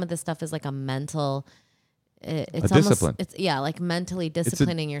think some of this stuff is like a mental. It's almost, discipline. It's like mentally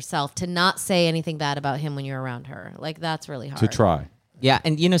disciplining yourself to not say anything bad about him when you're around her. Like that's really hard. To try. Yeah,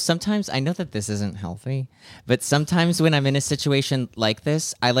 and sometimes I know that this isn't healthy, but sometimes when I'm in a situation like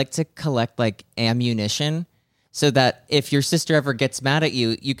this, I like to collect like ammunition so that if your sister ever gets mad at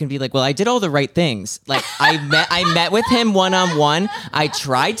you, you can be like, well, I did all the right things. Like I met with him one-on-one. I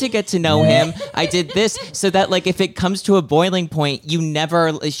tried to get to know him. I did this so that like if it comes to a boiling point,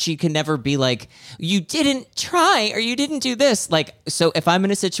 she can never be like, you didn't try or you didn't do this. Like, so if I'm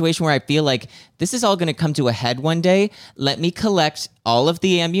in a situation where I feel like this is all going to come to a head one day, let me collect all of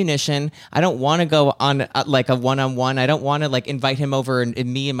the ammunition. I don't want to go on like a one-on-one. I don't want to like invite him over and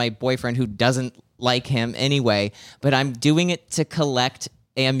me and my boyfriend who doesn't like him anyway, but I'm doing it to collect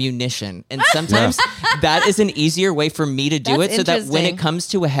ammunition. And sometimes that is an easier way for me to do it so that when it comes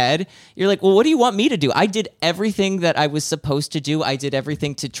to a head, you're like, well, what do you want me to do? I did everything that I was supposed to do. I did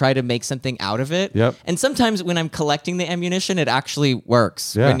everything to try to make something out of it. Yep. And sometimes when I'm collecting the ammunition, it actually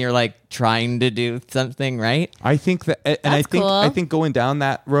works when you're like trying to do something, right? I think that, and I think going down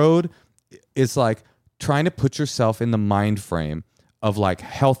that road is like trying to put yourself in the mind frame of like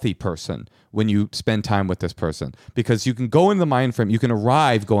healthy person when you spend time with this person, because you can go in the mind frame, you can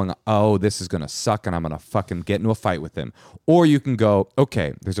arrive going, oh, this is going to suck and I'm going to fucking get into a fight with him. Or you can go,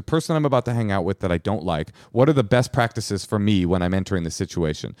 okay, there's a person I'm about to hang out with that I don't like. What are the best practices for me when I'm entering the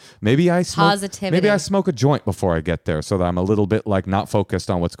situation? Maybe I smoke a joint before I get there so that I'm a little bit like not focused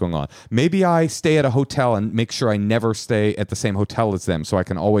on what's going on. Maybe I stay at a hotel and make sure I never stay at the same hotel as them so I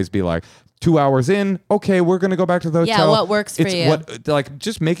can always be like, 2 hours in, okay, we're going to go back to the hotel. Yeah, what works for you? Like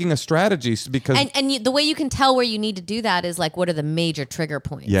just making a strategy because... And the way you can tell where you need to do that is like, what are the major trigger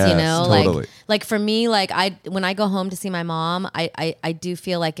points? Yes, totally. Like for me, like when I go home to see my mom, I do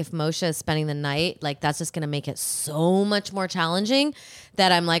feel like if Moshe is spending the night, like that's just going to make it so much more challenging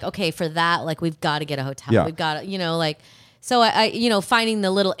that I'm like, okay, for that, like we've got to get a hotel. Yeah. We've got to, like, so I finding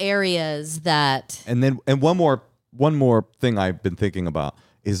the little areas that... And one more thing I've been thinking about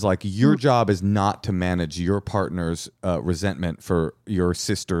is like your job is not to manage your partner's resentment for your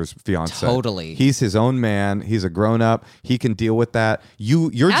sister's fiance. Totally. He's his own man. He's a grown up. He can deal with that.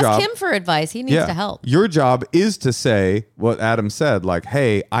 Ask him for advice. He needs to help. Your job is to say what Adam said, like,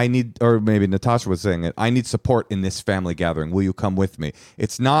 hey, I need, or maybe Natasha was saying it, I need support in this family gathering. Will you come with me?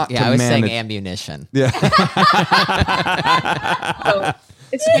 It's not to I was manage. saying ammunition. Yeah. So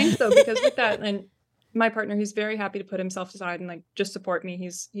it's strange though, because with that, and my partner, he's very happy to put himself aside and like just support me.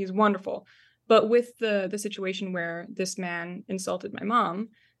 He's wonderful. But with the situation where this man insulted my mom,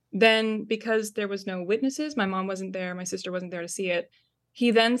 then because there was no witnesses, my mom wasn't there, my sister wasn't there to see it.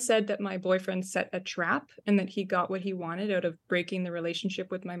 He then said that my boyfriend set a trap and that he got what he wanted out of breaking the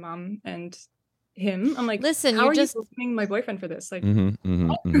relationship with my mom and him. I'm like, listen, how are you blaming my boyfriend for this? Like,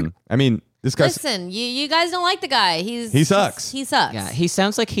 I mean, this guy. Listen, you guys don't like the guy. He sucks. He sucks. Yeah, he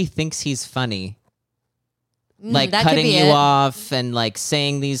sounds like he thinks he's funny. Like that cutting could be you it. off and like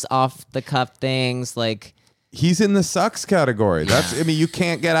saying these off the cuff things. Like He's in the sucks category. You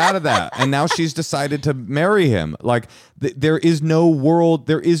can't get out of that. And now she's decided to marry him. Like there is no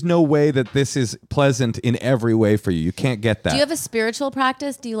way that this is pleasant in every way for you. You can't get that. Do you have a spiritual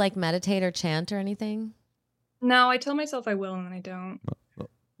practice? Do you like meditate or chant or anything? no, I tell myself I will and then I don't.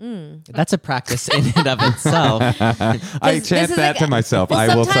 that's a practice in and of itself. I chant that to myself.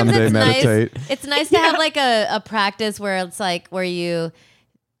 I will someday meditate. It's nice to have like a practice where it's like where you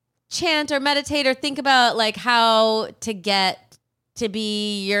chant or meditate or think about like how to get to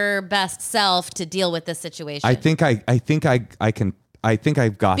be your best self to deal with this situation. I think I've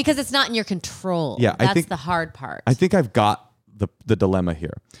got, because it's not in your control. Yeah, that's the hard part. I think I've got the dilemma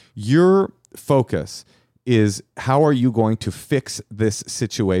here. Your focus is how are you going to fix this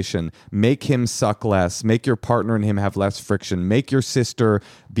situation, make him suck less, make your partner and him have less friction, make your sister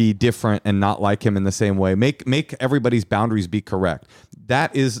be different and not like him in the same way, make everybody's boundaries be correct.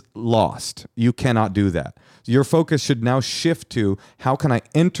 that is lost. You cannot do that. Your focus should now shift to how can I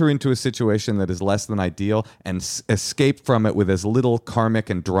enter into a situation that is less than ideal and escape from it with as little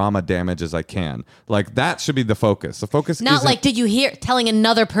karmic and drama damage as I can. Like that should be the focus. The focus Not like, did you hear telling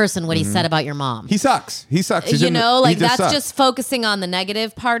another person what he said about your mom? He sucks. He sucks. That's sucks. just focusing on the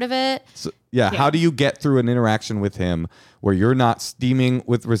negative part of it. So, how do you get through an interaction with him where you're not steaming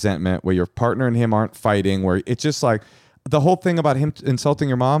with resentment, where your partner and him aren't fighting, where it's just like the whole thing about him insulting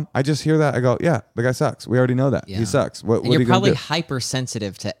your mom? I just hear that. I go, yeah, the guy sucks. We already know that. He sucks. What you're are you probably gonna do?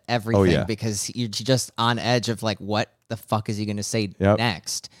 hypersensitive to everything because you're just on edge of like, what the fuck is he going to say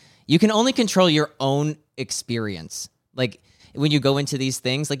next? You can only control your own experience. Like when you go into these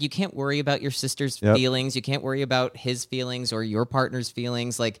things, like you can't worry about your sister's feelings. You can't worry about his feelings or your partner's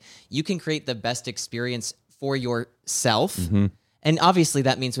feelings. Like you can create the best experience for yourself. Mm-hmm. And obviously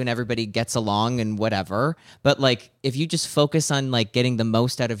that means when everybody gets along and whatever, but like if you just focus on like getting the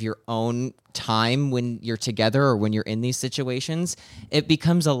most out of your own time when you're together or when you're in these situations, it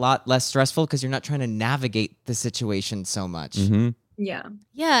becomes a lot less stressful because you're not trying to navigate the situation so much. Mm-hmm. Yeah.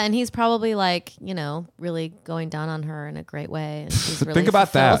 Yeah, and he's probably like, really going down on her in a great way. And she's really think about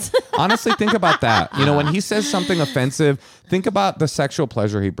fulfilled. that. Honestly, think about that. When he says something offensive, think about the sexual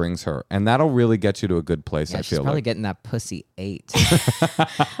pleasure he brings her, and that'll really get you to a good place. I She's feel probably like getting that pussy 8.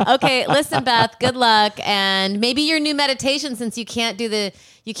 Okay, listen, Beth, good luck. And maybe your new meditation, since you can't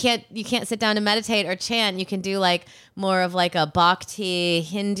sit down and meditate or chant, you can do like more of like a bhakti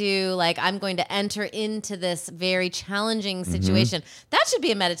Hindu, like I'm going to enter into this very challenging situation. That should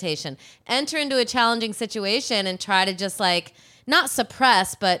be a meditation. Enter into a challenging situation and try to just like not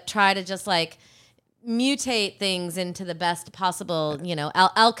suppress, but try to just like mutate things into the best possible,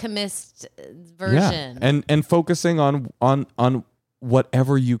 alchemist version. And focusing on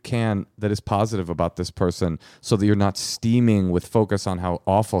whatever you can that is positive about this person so that you're not steaming with focus on how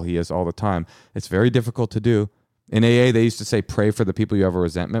awful he is all the time. It's very difficult to do. In AA, they used to say, pray for the people you have a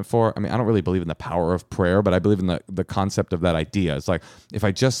resentment for. I mean, I don't really believe in the power of prayer, but I believe in the concept of that idea. It's like, if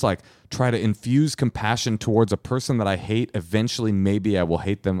I just like try to infuse compassion towards a person that I hate, eventually maybe I will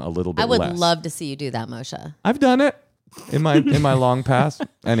hate them a little bit less. I would love to see you do that, Moshe. I've done it in my long past.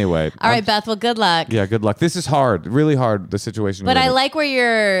 Anyway. All right, Beth, well, good luck. Yeah, good luck. This is hard, really hard, the situation. But I like where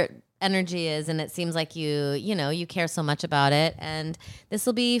your energy is, and it seems like you care so much about it, and this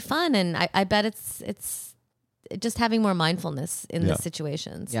will be fun, and I bet it's just having more mindfulness in the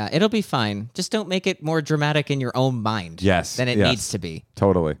situations. Yeah, it'll be fine. Just don't make it more dramatic in your own mind than it needs to be.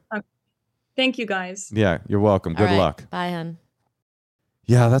 Totally. Thank you, guys. Yeah, you're welcome. Good luck. Bye, hon.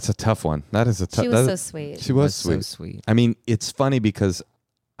 Yeah, that's a tough one. That is a tough. She was so sweet. She was so sweet. I mean, it's funny because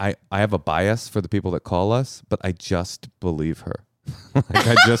I have a bias for the people that call us, but I just believe her. Like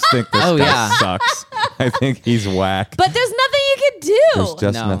I just think this guy sucks. I think he's whack. But there's nothing you can do. There's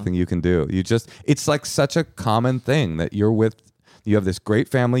just nothing you can do. It's like such a common thing that you have this great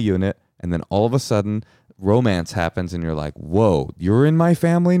family unit, and then all of a sudden romance happens and you're like, whoa, you're in my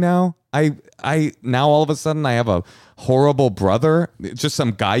family now? I now all of a sudden I have a horrible brother, just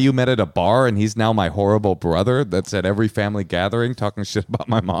some guy you met at a bar, and he's now my horrible brother that's at every family gathering talking shit about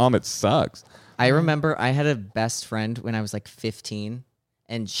my mom. It sucks. I remember I had a best friend when I was like 15,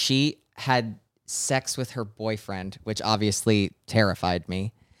 and she had sex with her boyfriend, which obviously terrified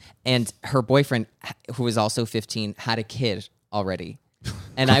me. And her boyfriend, who was also 15, had a kid already.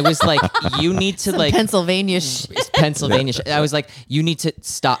 And I was like, you need to like Pennsylvania shit. I was like, you need to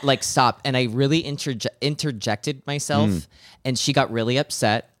stop. And I really interjected myself, and she got really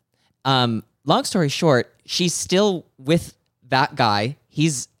upset. Long story short, she's still with that guy.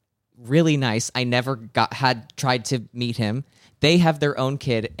 He's really nice. I never had tried to meet him. They have their own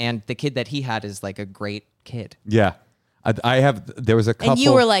kid, and the kid that he had is like a great kid. Yeah. There was a couple. And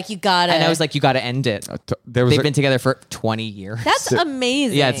you were like, you gotta. And I was like, you gotta end it. They've been together for 20 years. That's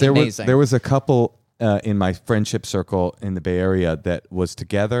amazing. Yeah, it's amazing. There was a couple in my friendship circle in the Bay Area that was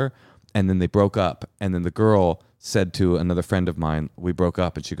together, and then they broke up. And then the girl said to another friend of mine, we broke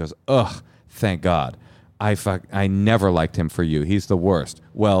up, and she goes, ugh, thank God. I never liked him for you. He's the worst.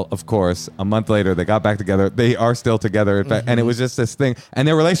 Well, of course, a month later, they got back together. They are still together. And it was just this thing. And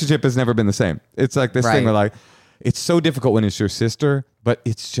their relationship has never been the same. It's like this thing where like, it's so difficult when it's your sister, but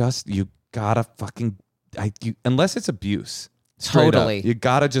it's just, you gotta fucking, unless it's abuse. Totally. Up, you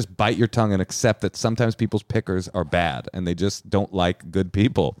gotta just bite your tongue and accept that sometimes people's pickers are bad and they just don't like good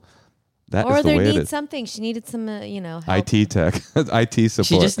people. That or is the there way it needs is. something. She needed some, help. IT tech, IT support.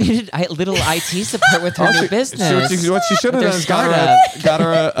 She just needed a little IT support with her new business. What she should have With done her is got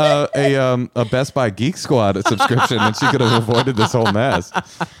her a Best Buy Geek Squad subscription, and she could have avoided this whole mess.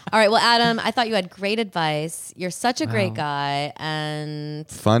 All right. Well, Adam, I thought you had great advice. You're such a great guy, and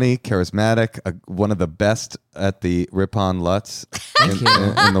Funny, charismatic, one of the best at the Rippon Lutz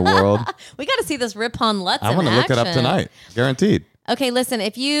in the world. we got to see this Rippon Lutz. I want to look it up tonight, guaranteed. Okay, listen.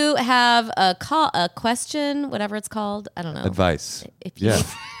 If you have a question, whatever it's called, I don't know. Advice. If you, Yeah.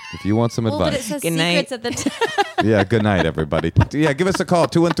 If you want some well, but it advice. says Good secrets night. at the top. Yeah, good night, everybody. Yeah, give us a call,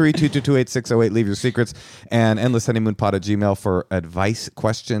 213-222-8608. Leave your secrets. And endlesshoneymoonpod@gmail for advice,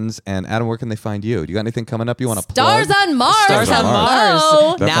 questions. And Adam, where can they find you? Do you got anything coming up you want to plug? Stars on Mars. Stars on Hello.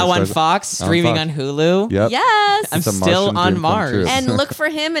 Mars. That's Now on on Stars- Fox, on streaming Fox. on Hulu. Yep. Yes. I'm It's a still Martian on dream come Mars. true. And look for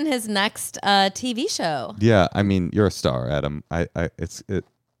him in his next TV show. Yeah, I mean, you're a star, Adam.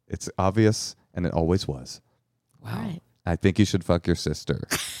 It's obvious, and it always was. Wow. All right. I think you should fuck your sister.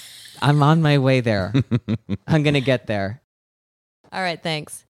 I'm on my way there. I'm going to get there. All right.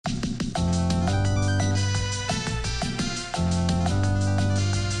 Thanks.